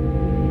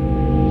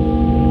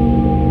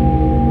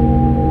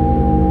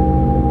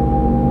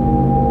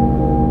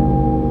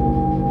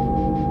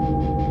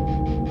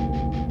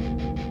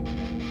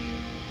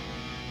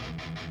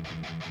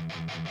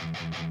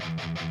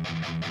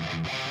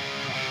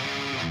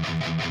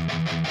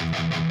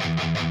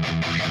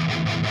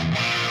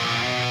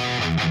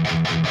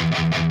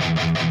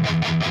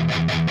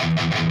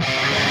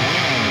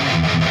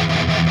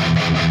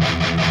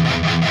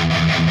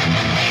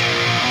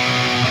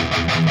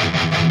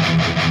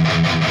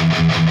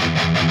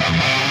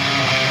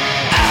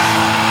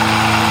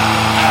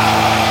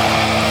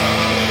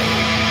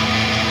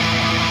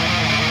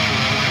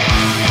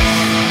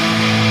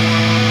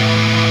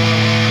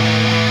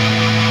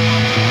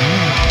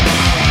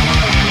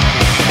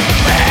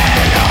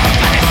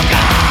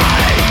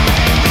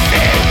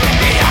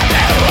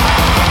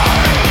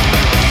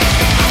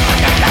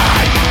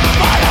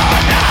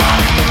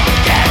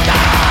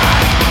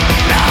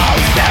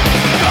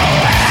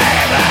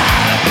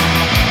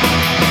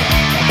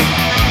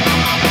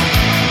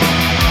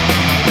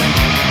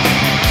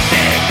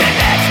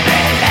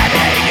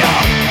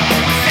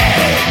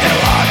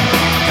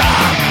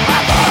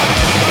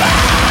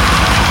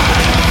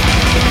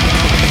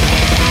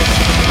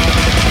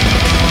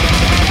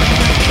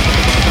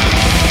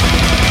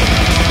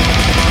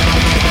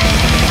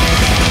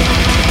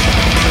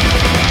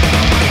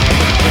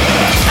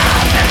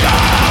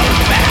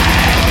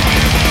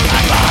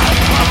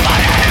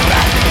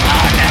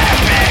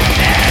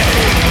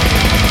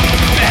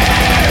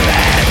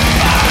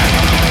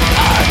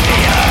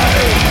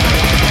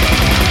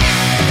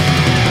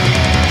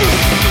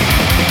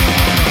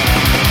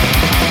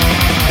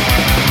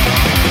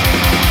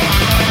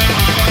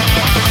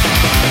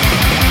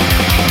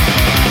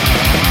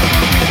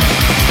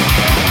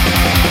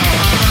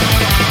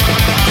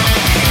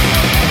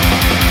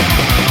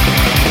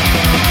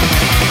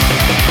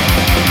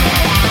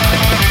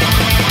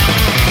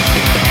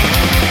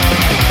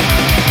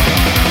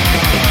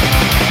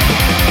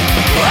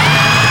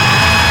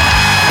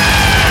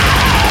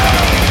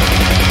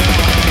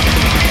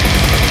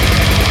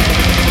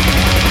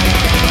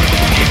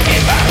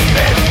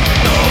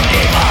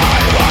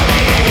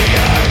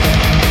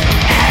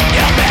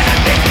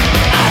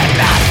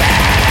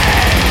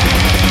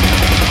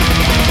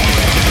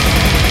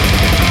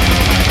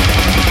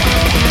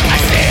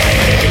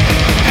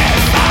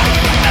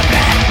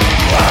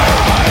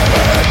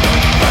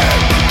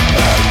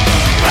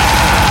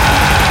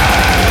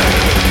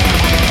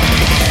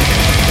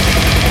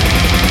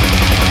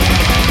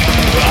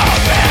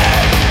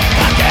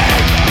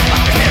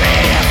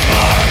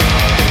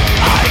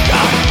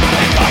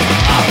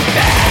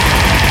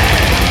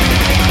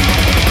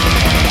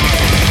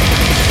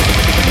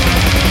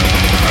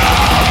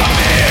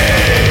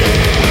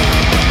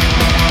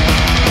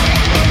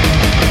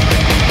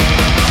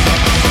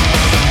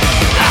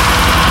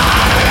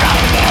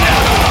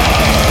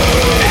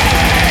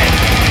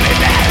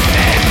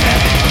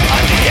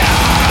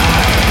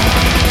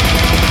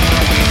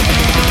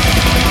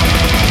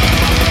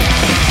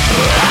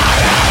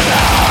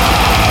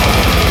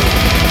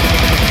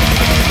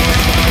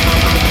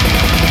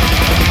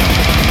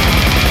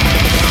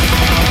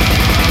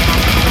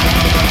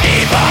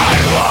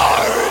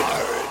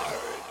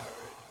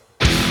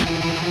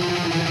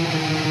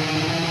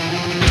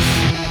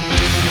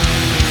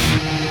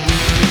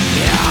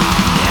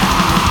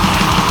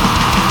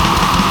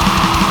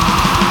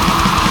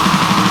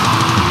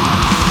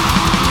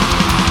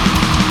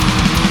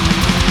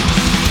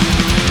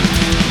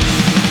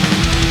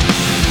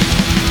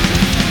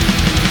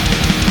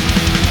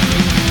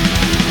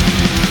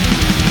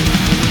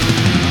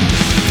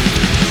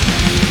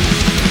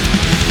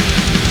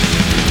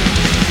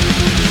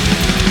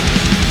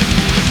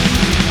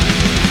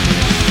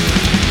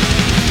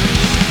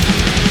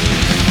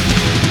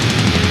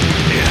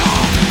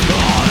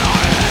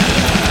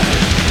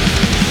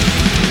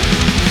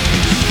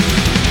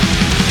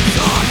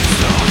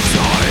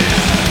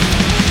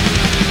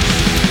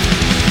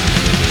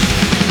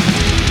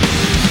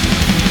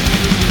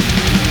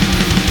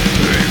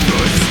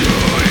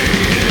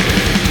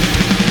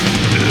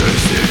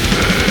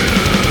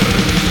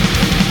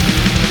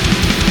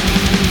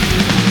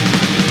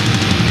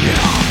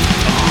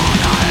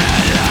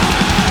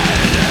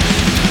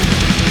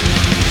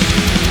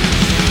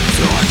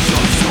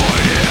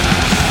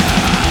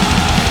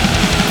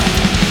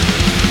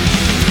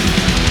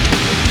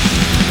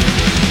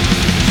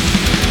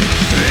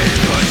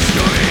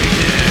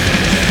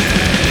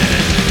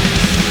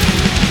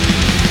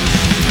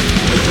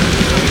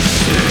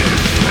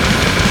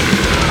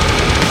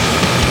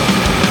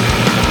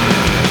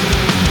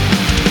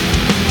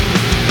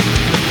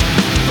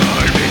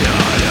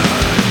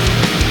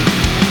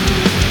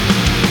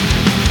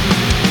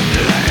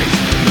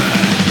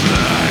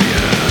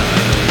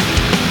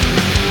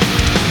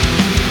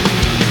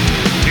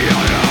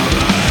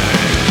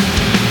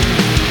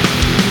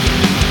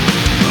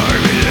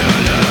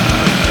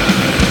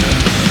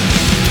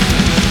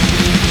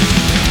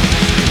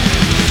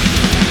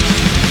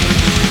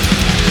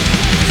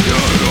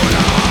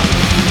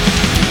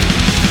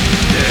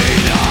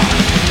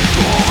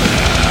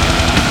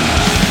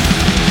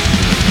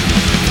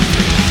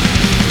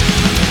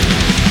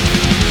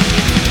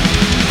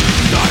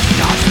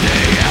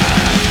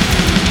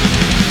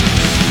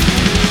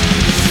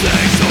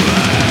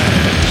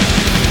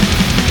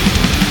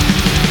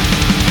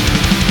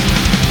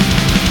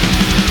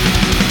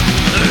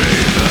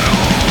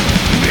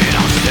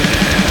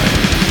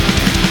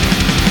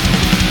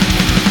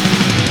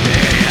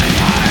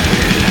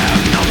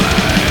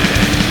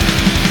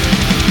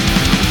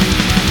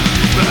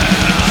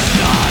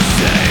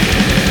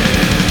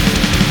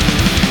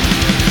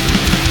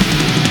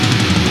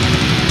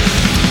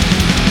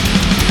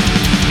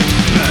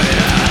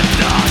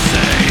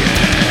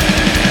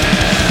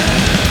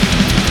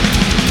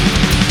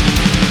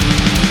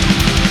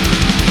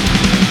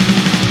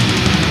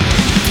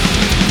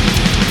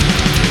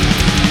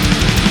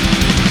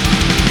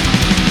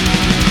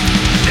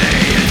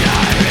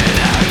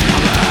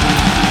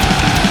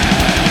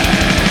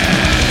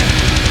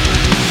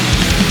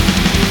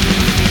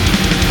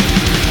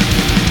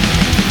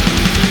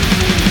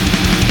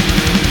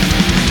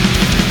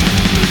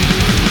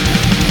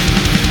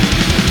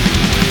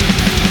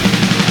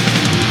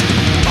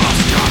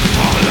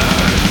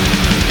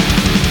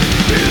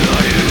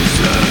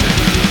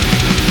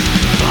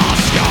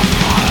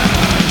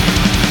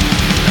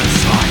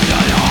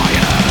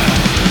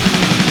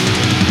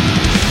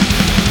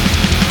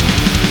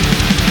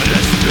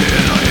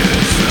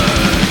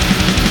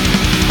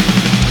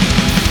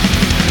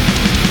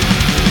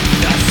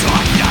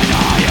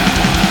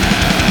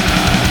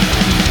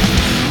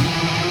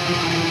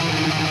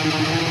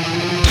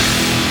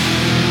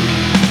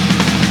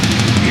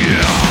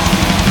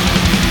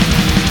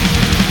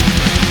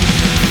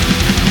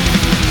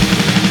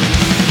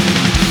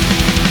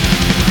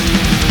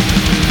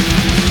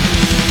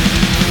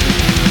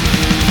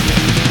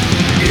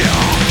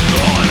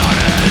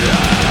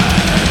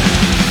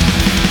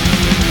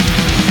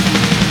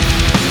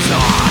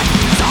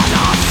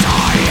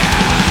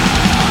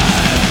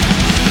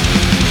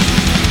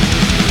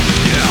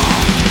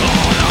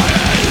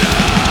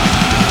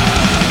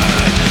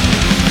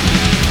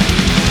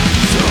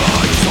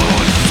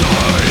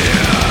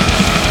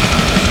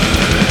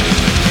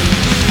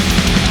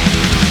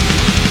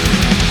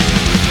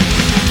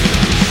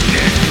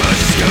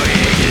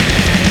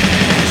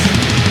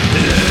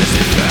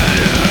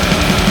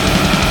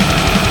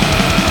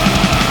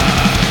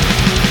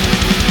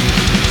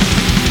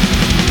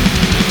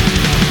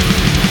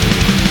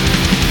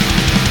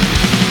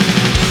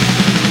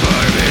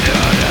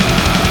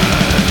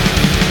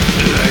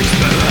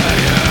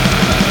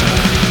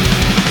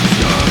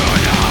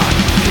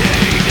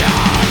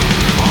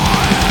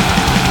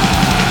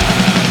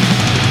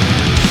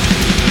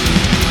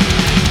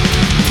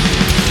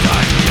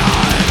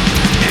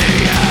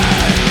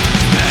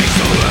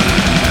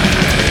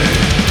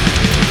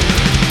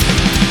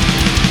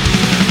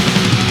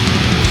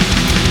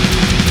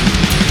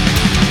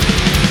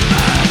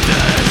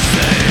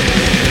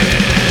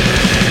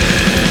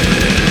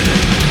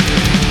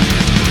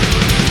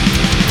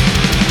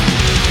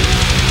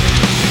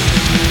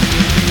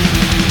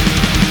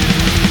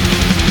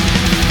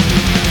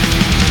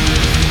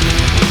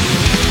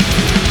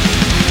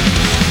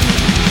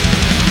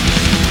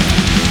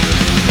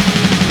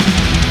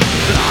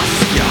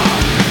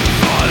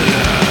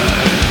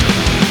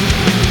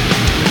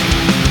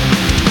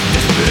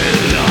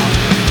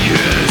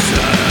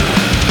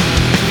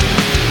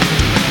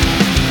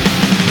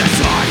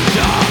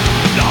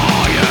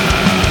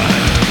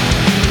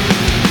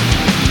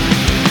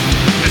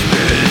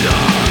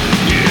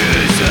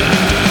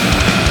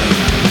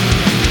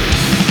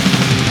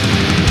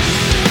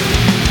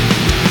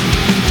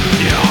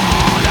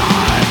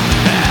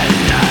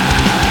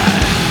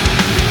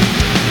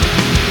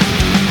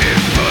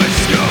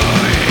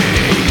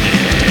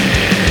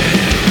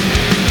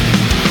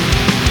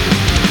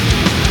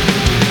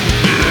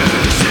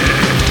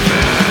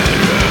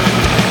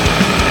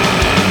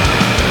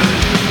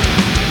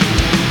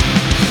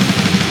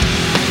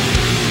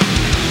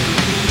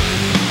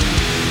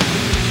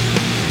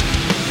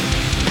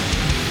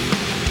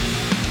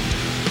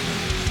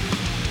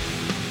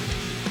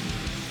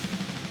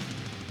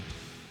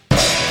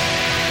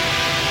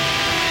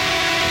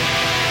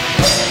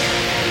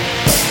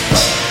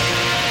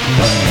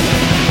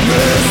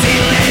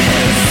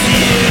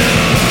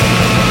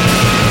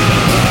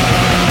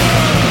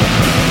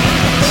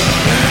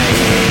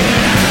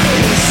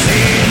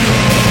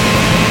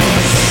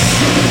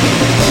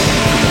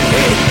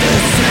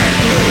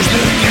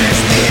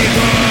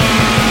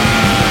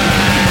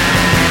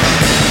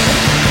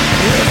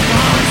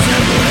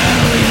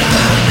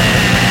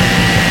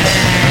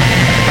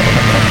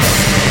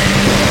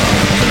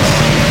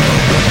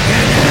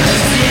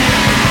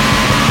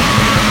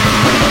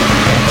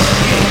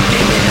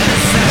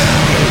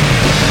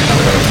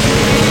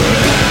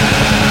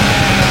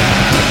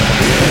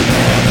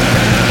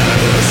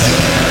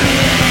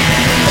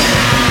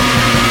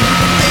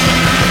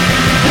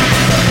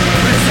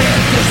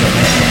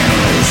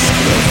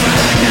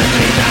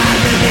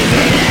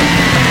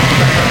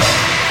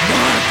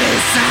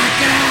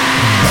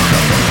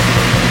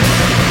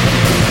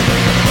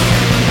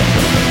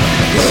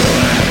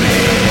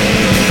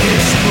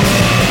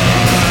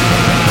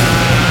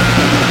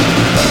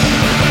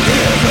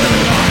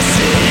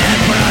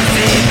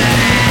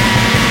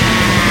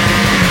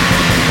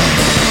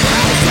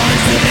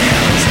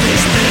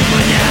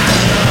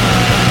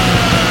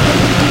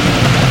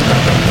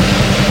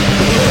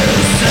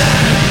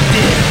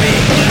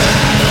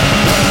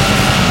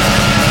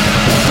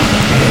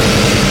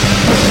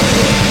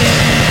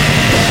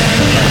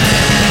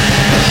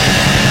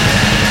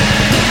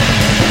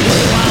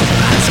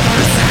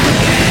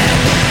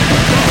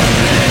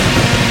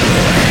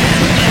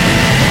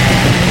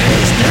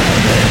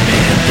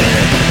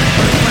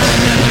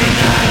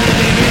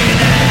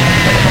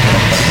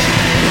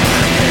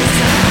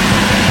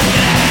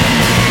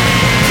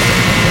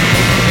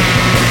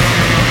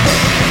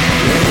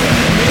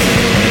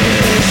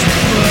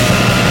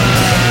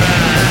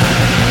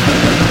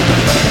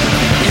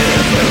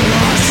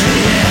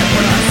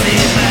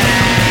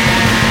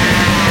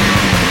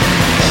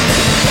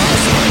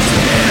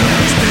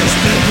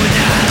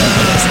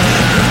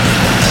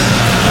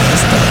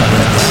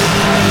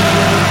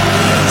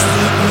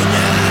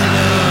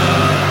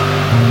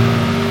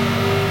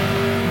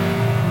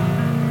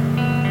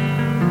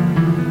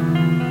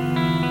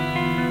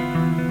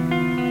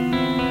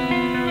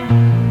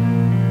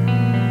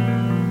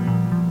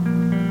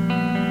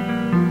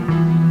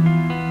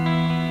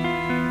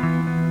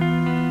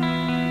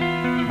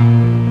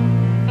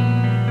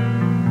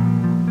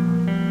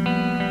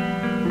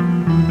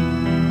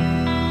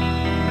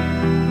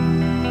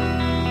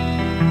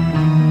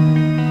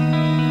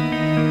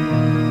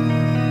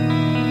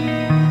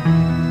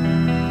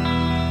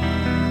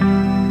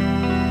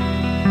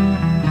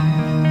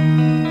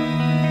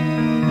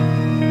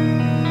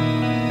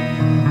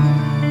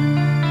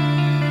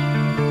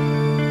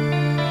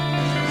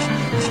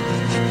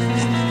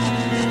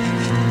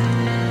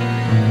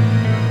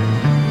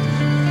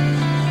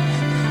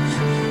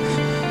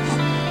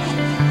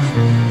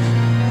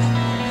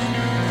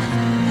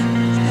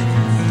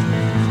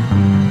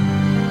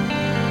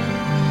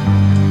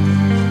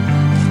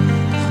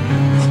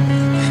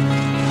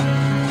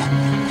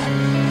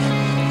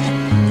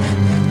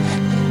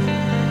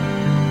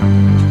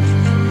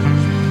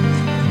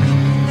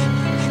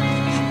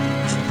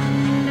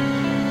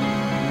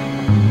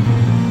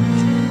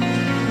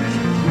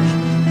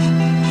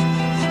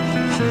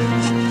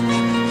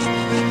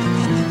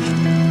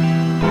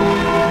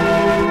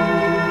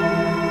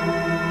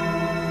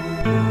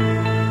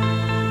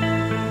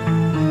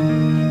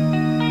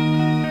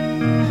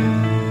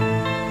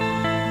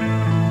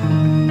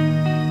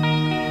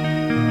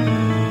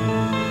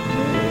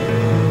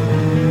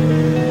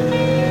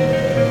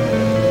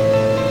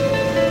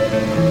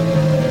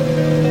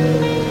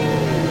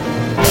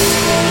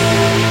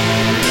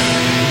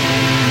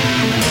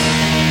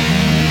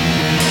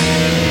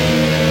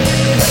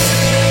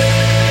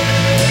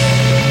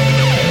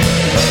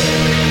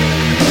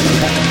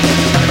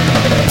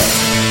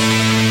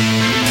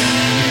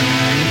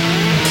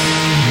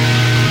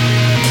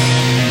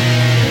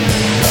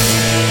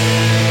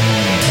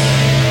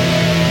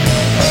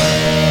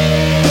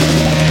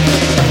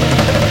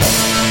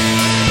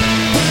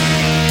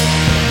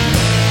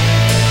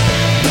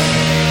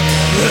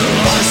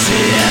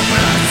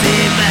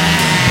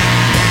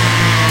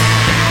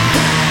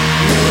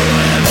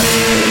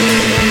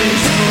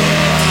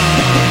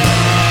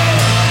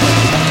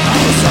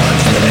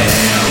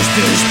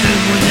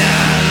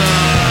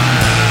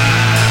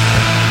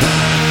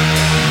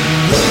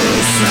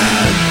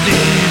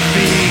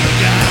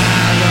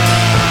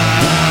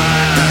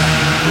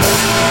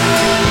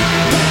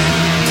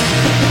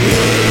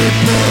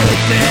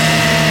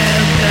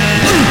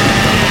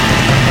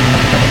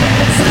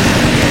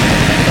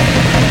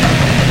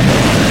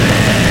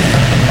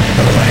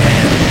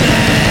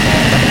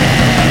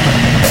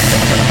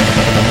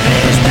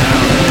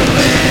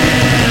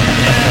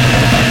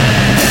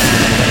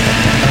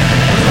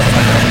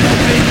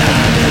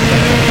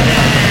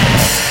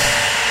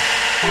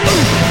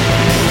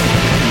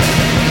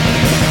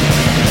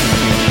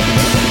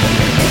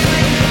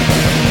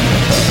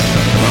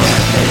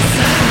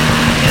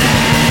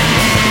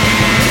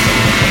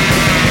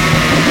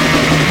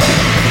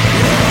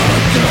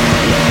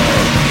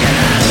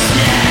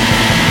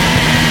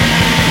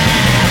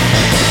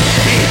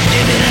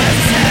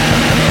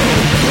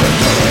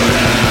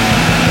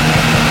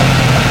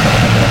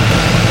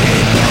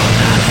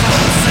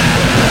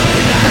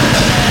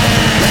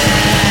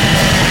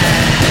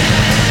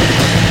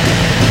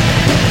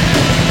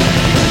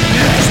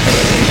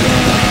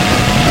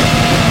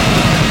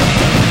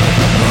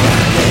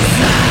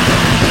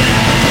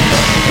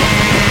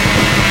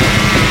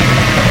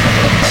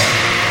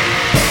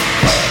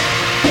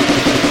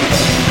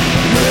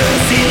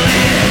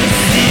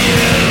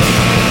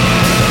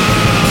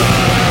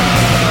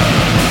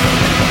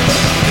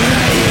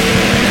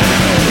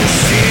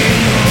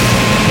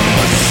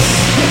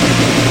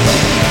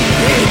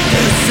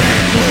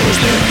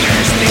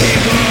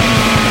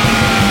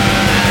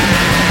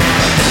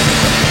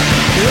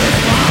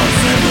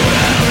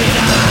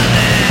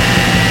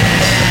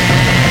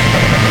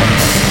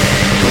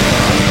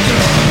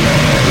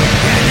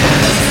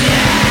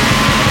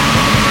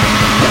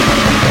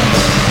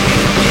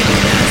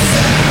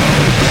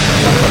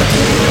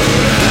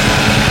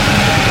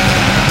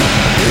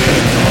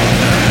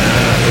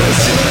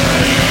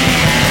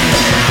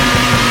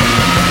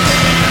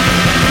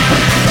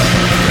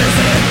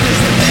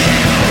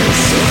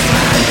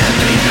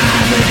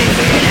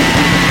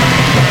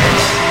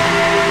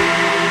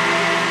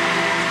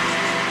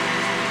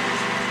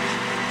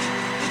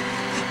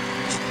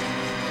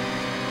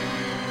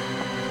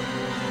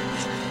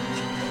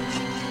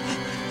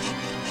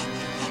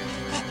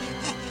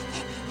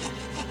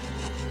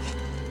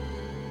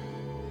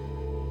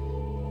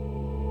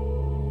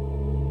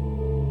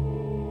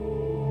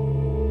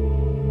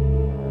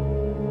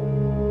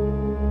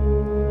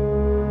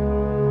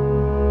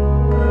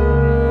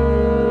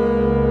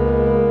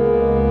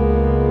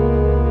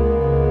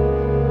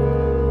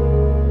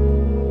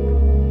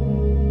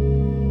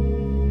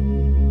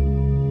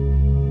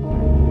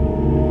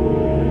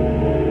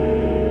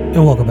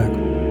 And welcome back.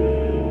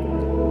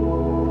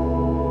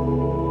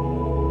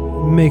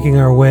 Making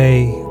our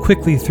way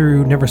quickly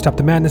through Never Stop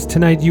the Madness.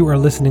 Tonight you are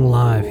listening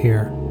live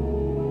here.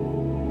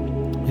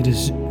 It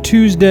is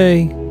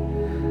Tuesday.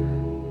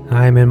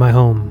 I am in my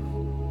home.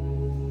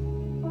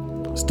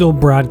 Still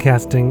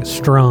broadcasting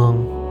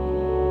strong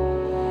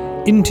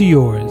into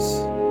yours,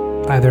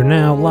 either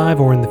now,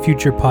 live, or in the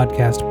future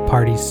podcast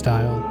party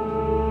style.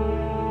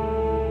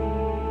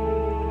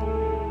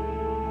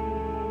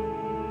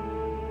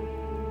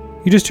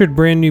 You just heard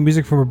brand new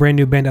music from a brand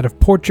new band out of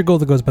Portugal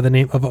that goes by the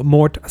name of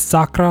Mort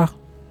Sacra.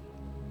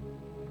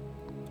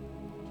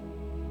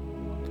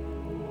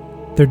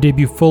 Their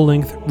debut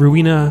full-length,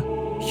 Ruina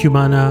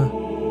Humana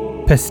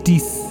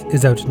Pestis,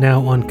 is out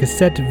now on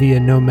cassette via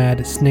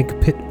Nomad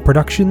Snake Pit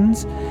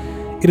Productions.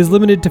 It is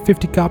limited to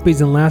 50 copies,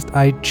 and last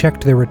I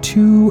checked there were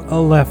 2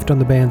 left on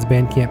the band's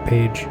Bandcamp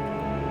page.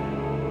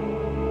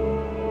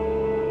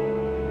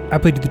 I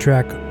played you the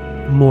track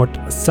Mort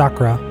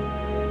Sacra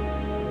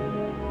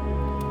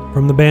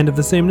from the band of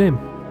the same name.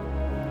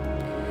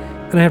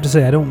 And I have to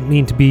say, I don't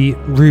mean to be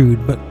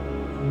rude, but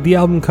the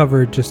album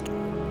cover it's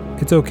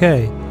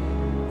okay.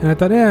 And I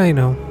thought, I've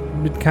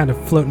been kind of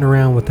floating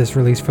around with this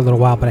release for a little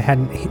while, but I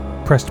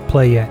hadn't pressed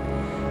play yet.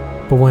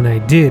 But when I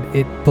did,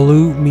 it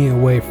blew me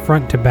away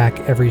front to back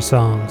every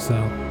song, so...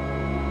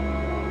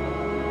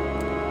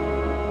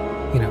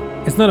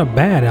 it's not a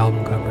bad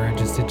album cover,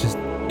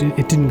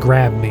 it didn't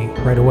grab me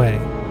right away.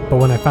 But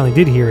when I finally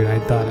did hear it, I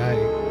thought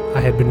I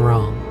had been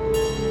wrong.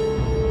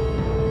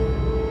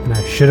 And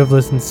I should have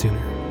listened sooner.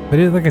 But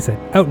like I said,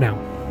 out now.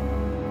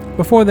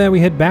 Before that,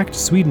 we head back to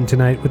Sweden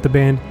tonight with the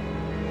band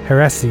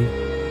Heresy,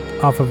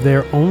 off of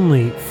their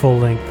only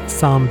full-length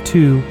Psalm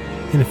 2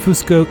 in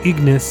Fusco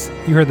Ignis.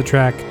 You heard the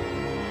track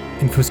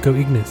in Fusco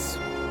Ignis.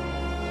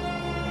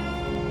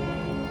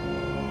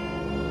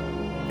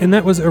 And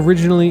that was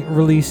originally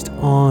released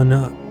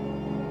on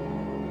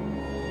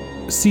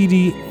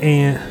CD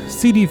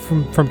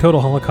from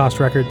Total Holocaust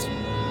Records,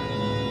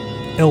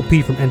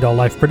 LP from End All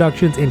Life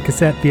Productions, and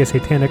cassette via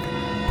Satanic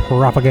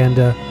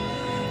Propaganda,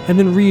 and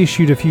then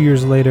reissued a few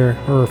years later,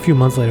 or a few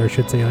months later, I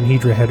should say, on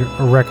Hydra Head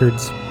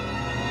Records.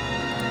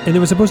 And there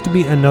was supposed to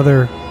be a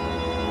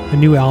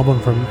new album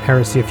from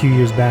Heresy a few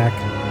years back,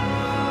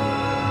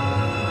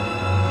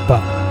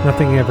 but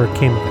nothing ever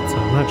came of it, so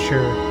I'm not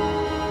sure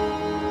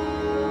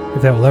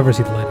if that will ever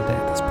see the light of day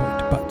at this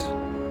point, but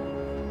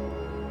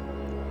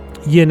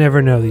you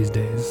never know these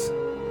days.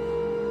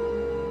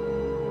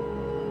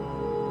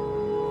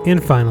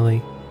 And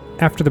finally,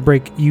 after the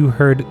break, you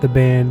heard the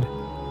band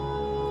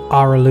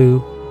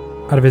Aralu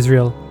out of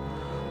Israel,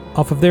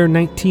 off of their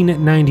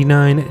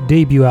 1999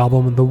 debut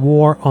album, The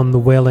War on the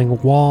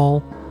Wailing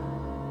Wall.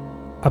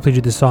 I played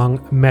you the song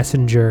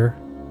Messenger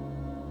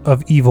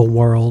of Evil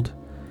World.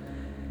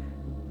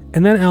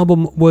 And that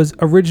album was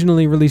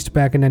originally released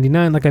back in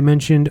 99, like I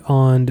mentioned,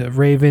 on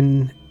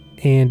Raven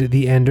and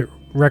the End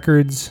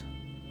Records.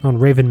 On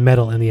Raven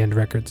Metal and the End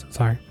Records,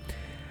 sorry.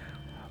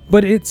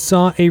 But it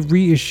saw a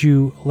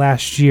reissue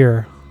last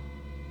year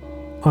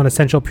on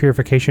Essential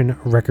Purification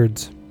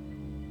Records.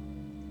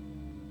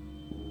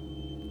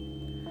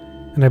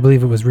 And I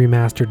believe it was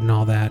remastered and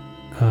all that.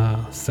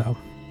 So,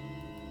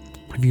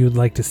 if you would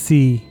like to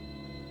see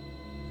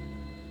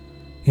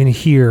and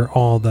hear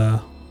all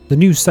the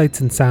new sights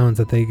and sounds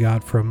that they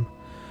got from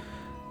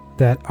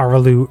that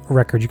Aralu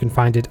record, you can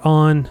find it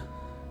on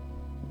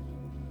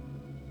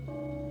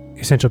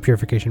Essential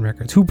Purification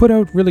Records, who put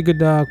out really good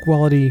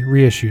quality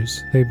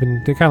reissues. They're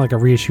kind of like a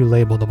reissue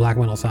label, the black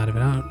metal side of it.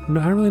 I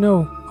don't really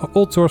know.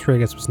 Old Sorcery, I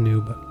guess, was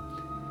new, but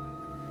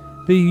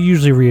they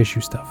usually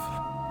reissue stuff.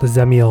 The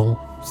Zemiel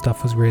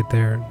stuff was great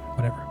there, and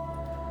whatever.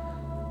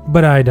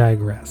 But I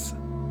digress.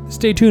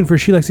 Stay tuned for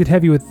She Likes It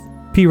Heavy with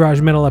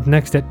P-Raj Metal up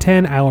next at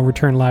 10. I will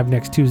return live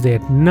next Tuesday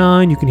at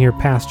 9. You can hear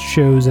past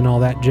shows and all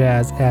that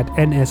jazz at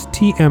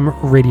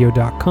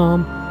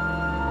nstmradio.com.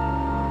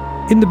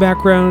 In the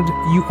background,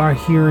 you are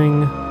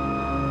hearing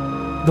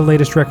the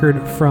latest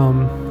record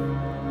from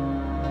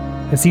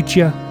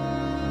Hesychia.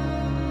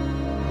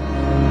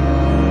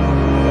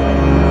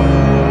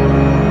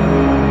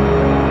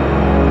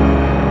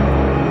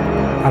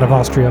 Out of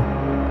Austria.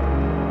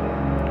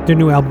 Their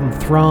new album,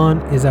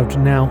 Thrawn, is out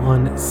now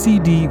on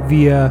CD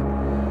via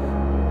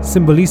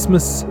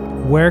Symbolismus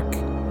Werk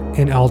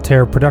and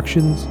Altair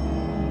Productions.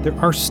 There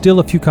are still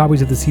a few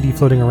copies of the CD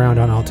floating around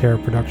on Altair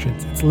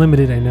Productions. It's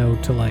limited, I know,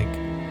 to like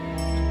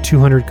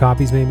 200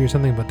 copies maybe or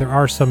something, but there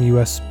are some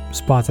US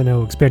spots. I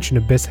know Expansion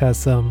Abyss has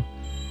some,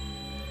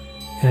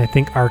 and I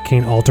think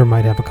Arcane Altar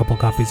might have a couple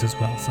copies as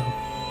well. So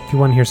if you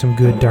want to hear some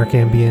good dark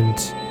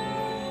ambient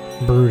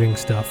brooding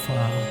stuff,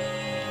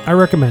 I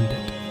recommend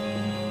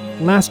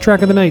it. Last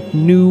track of the night,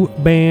 new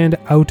band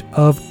out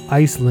of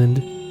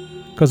Iceland,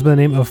 goes by the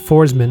name of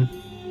Forsman.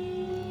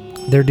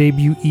 Their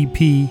debut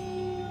EP,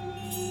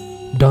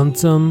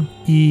 Donsum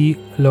I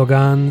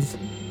Logans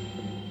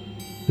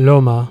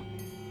Loma,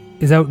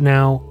 is out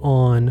now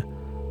on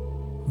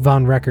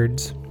Von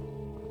Records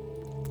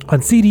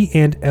on CD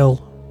and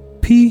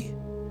LP.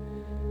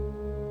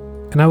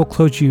 And I will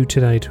close you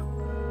tonight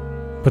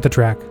with the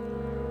track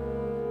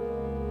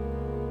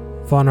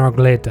Von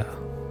Argleta.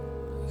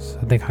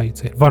 I think how you'd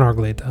say it. Von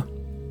Argleta.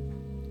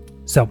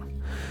 So,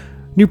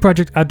 new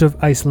project out of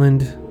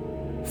Iceland,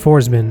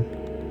 Forsman.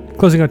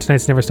 Closing out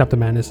tonight's Never Stop the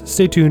Madness.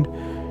 Stay tuned.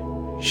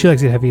 She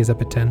Likes It Heavy is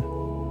up at 10.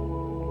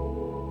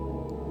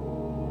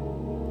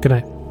 Good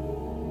night.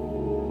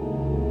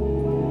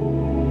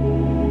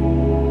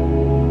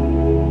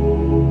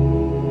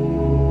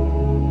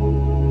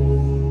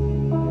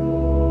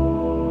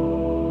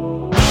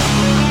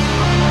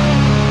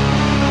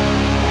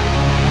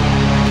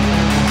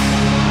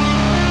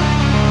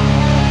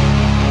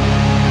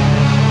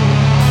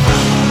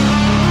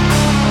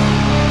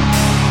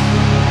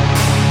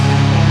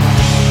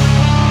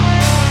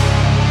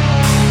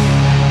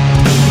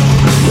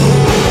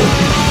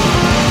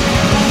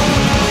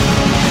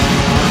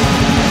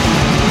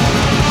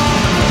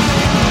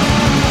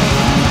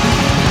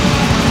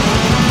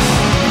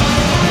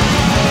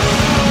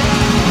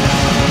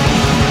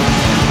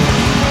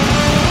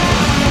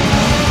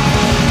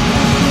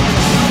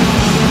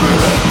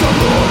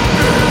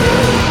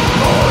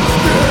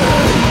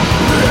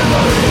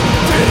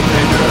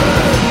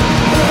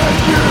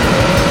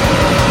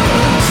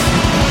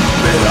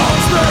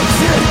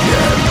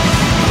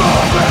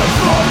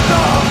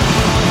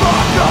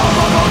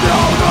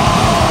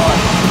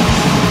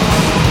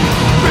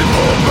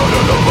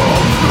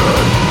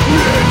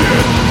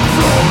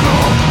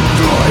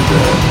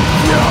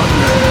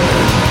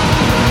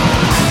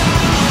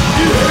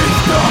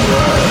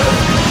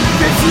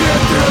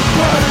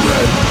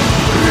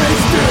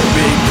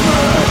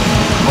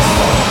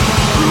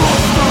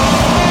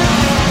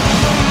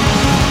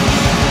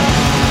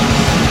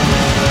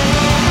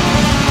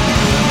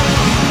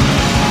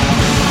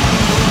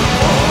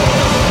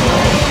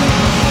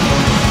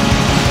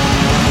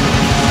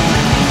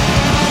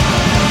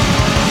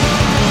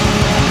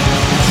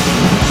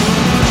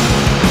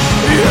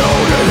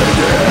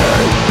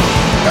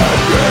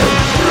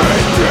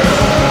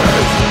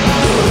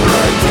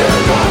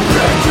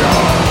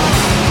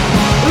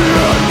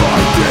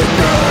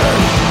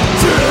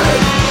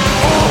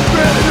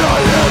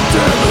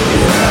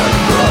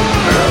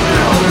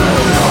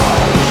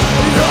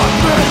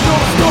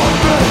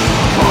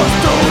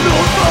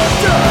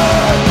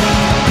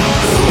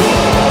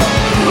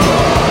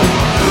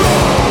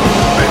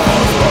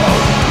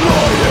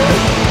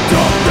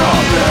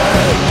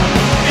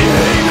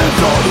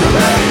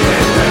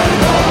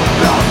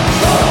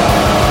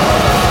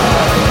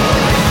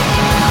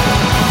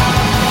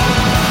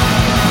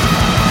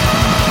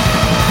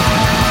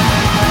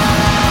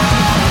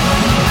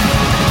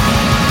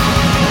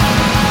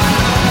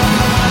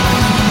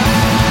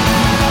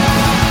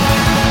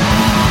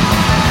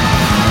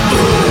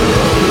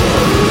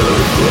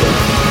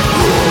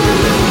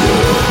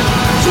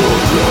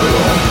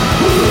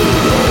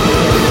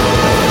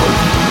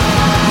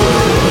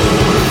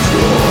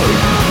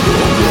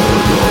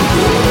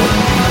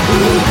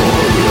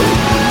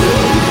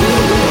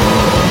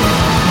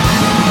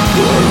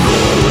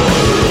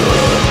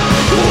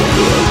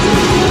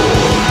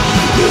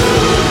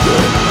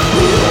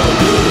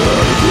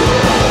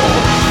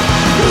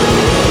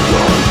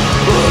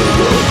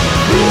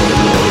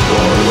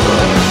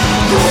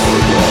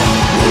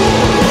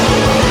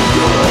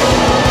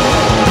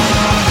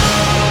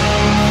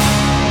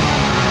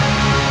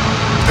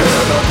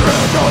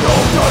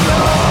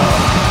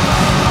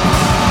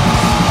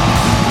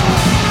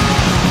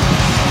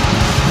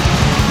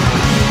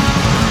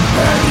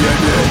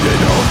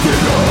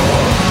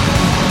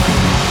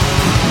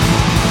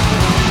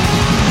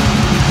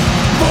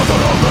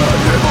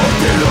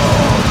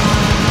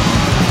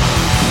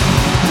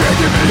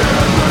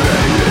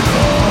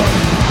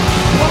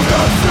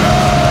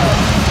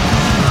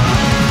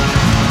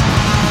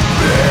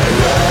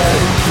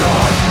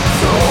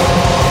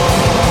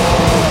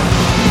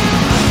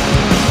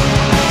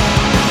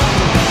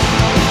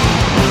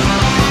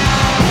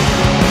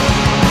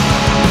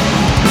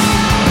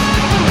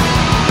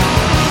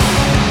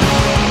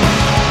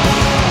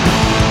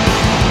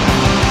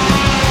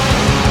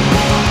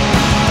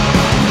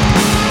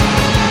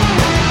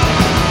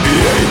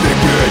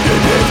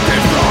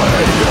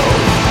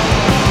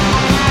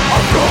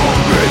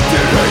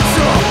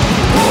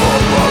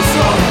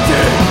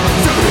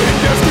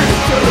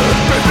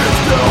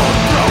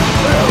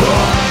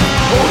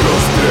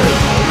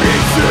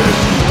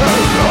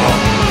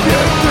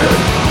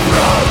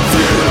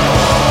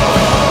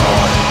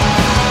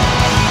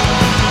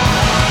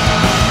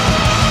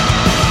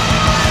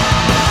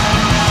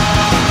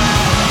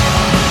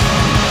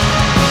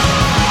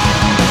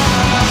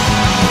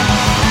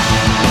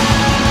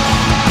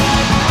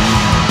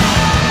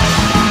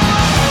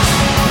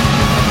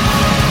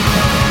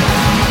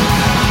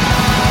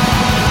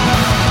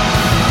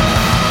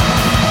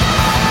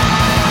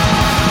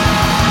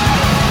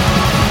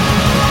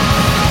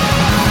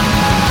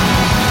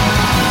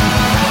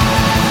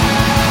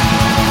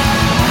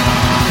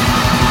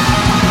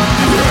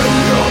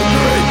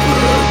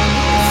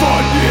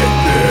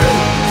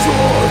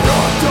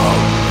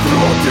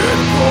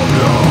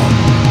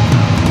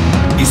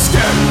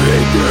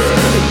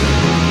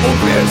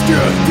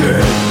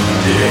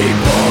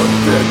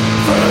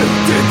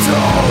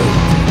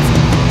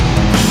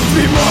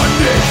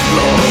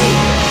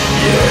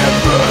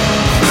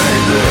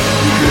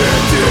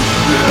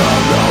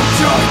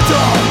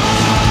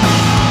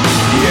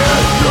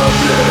 Yes, the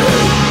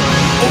blade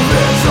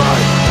of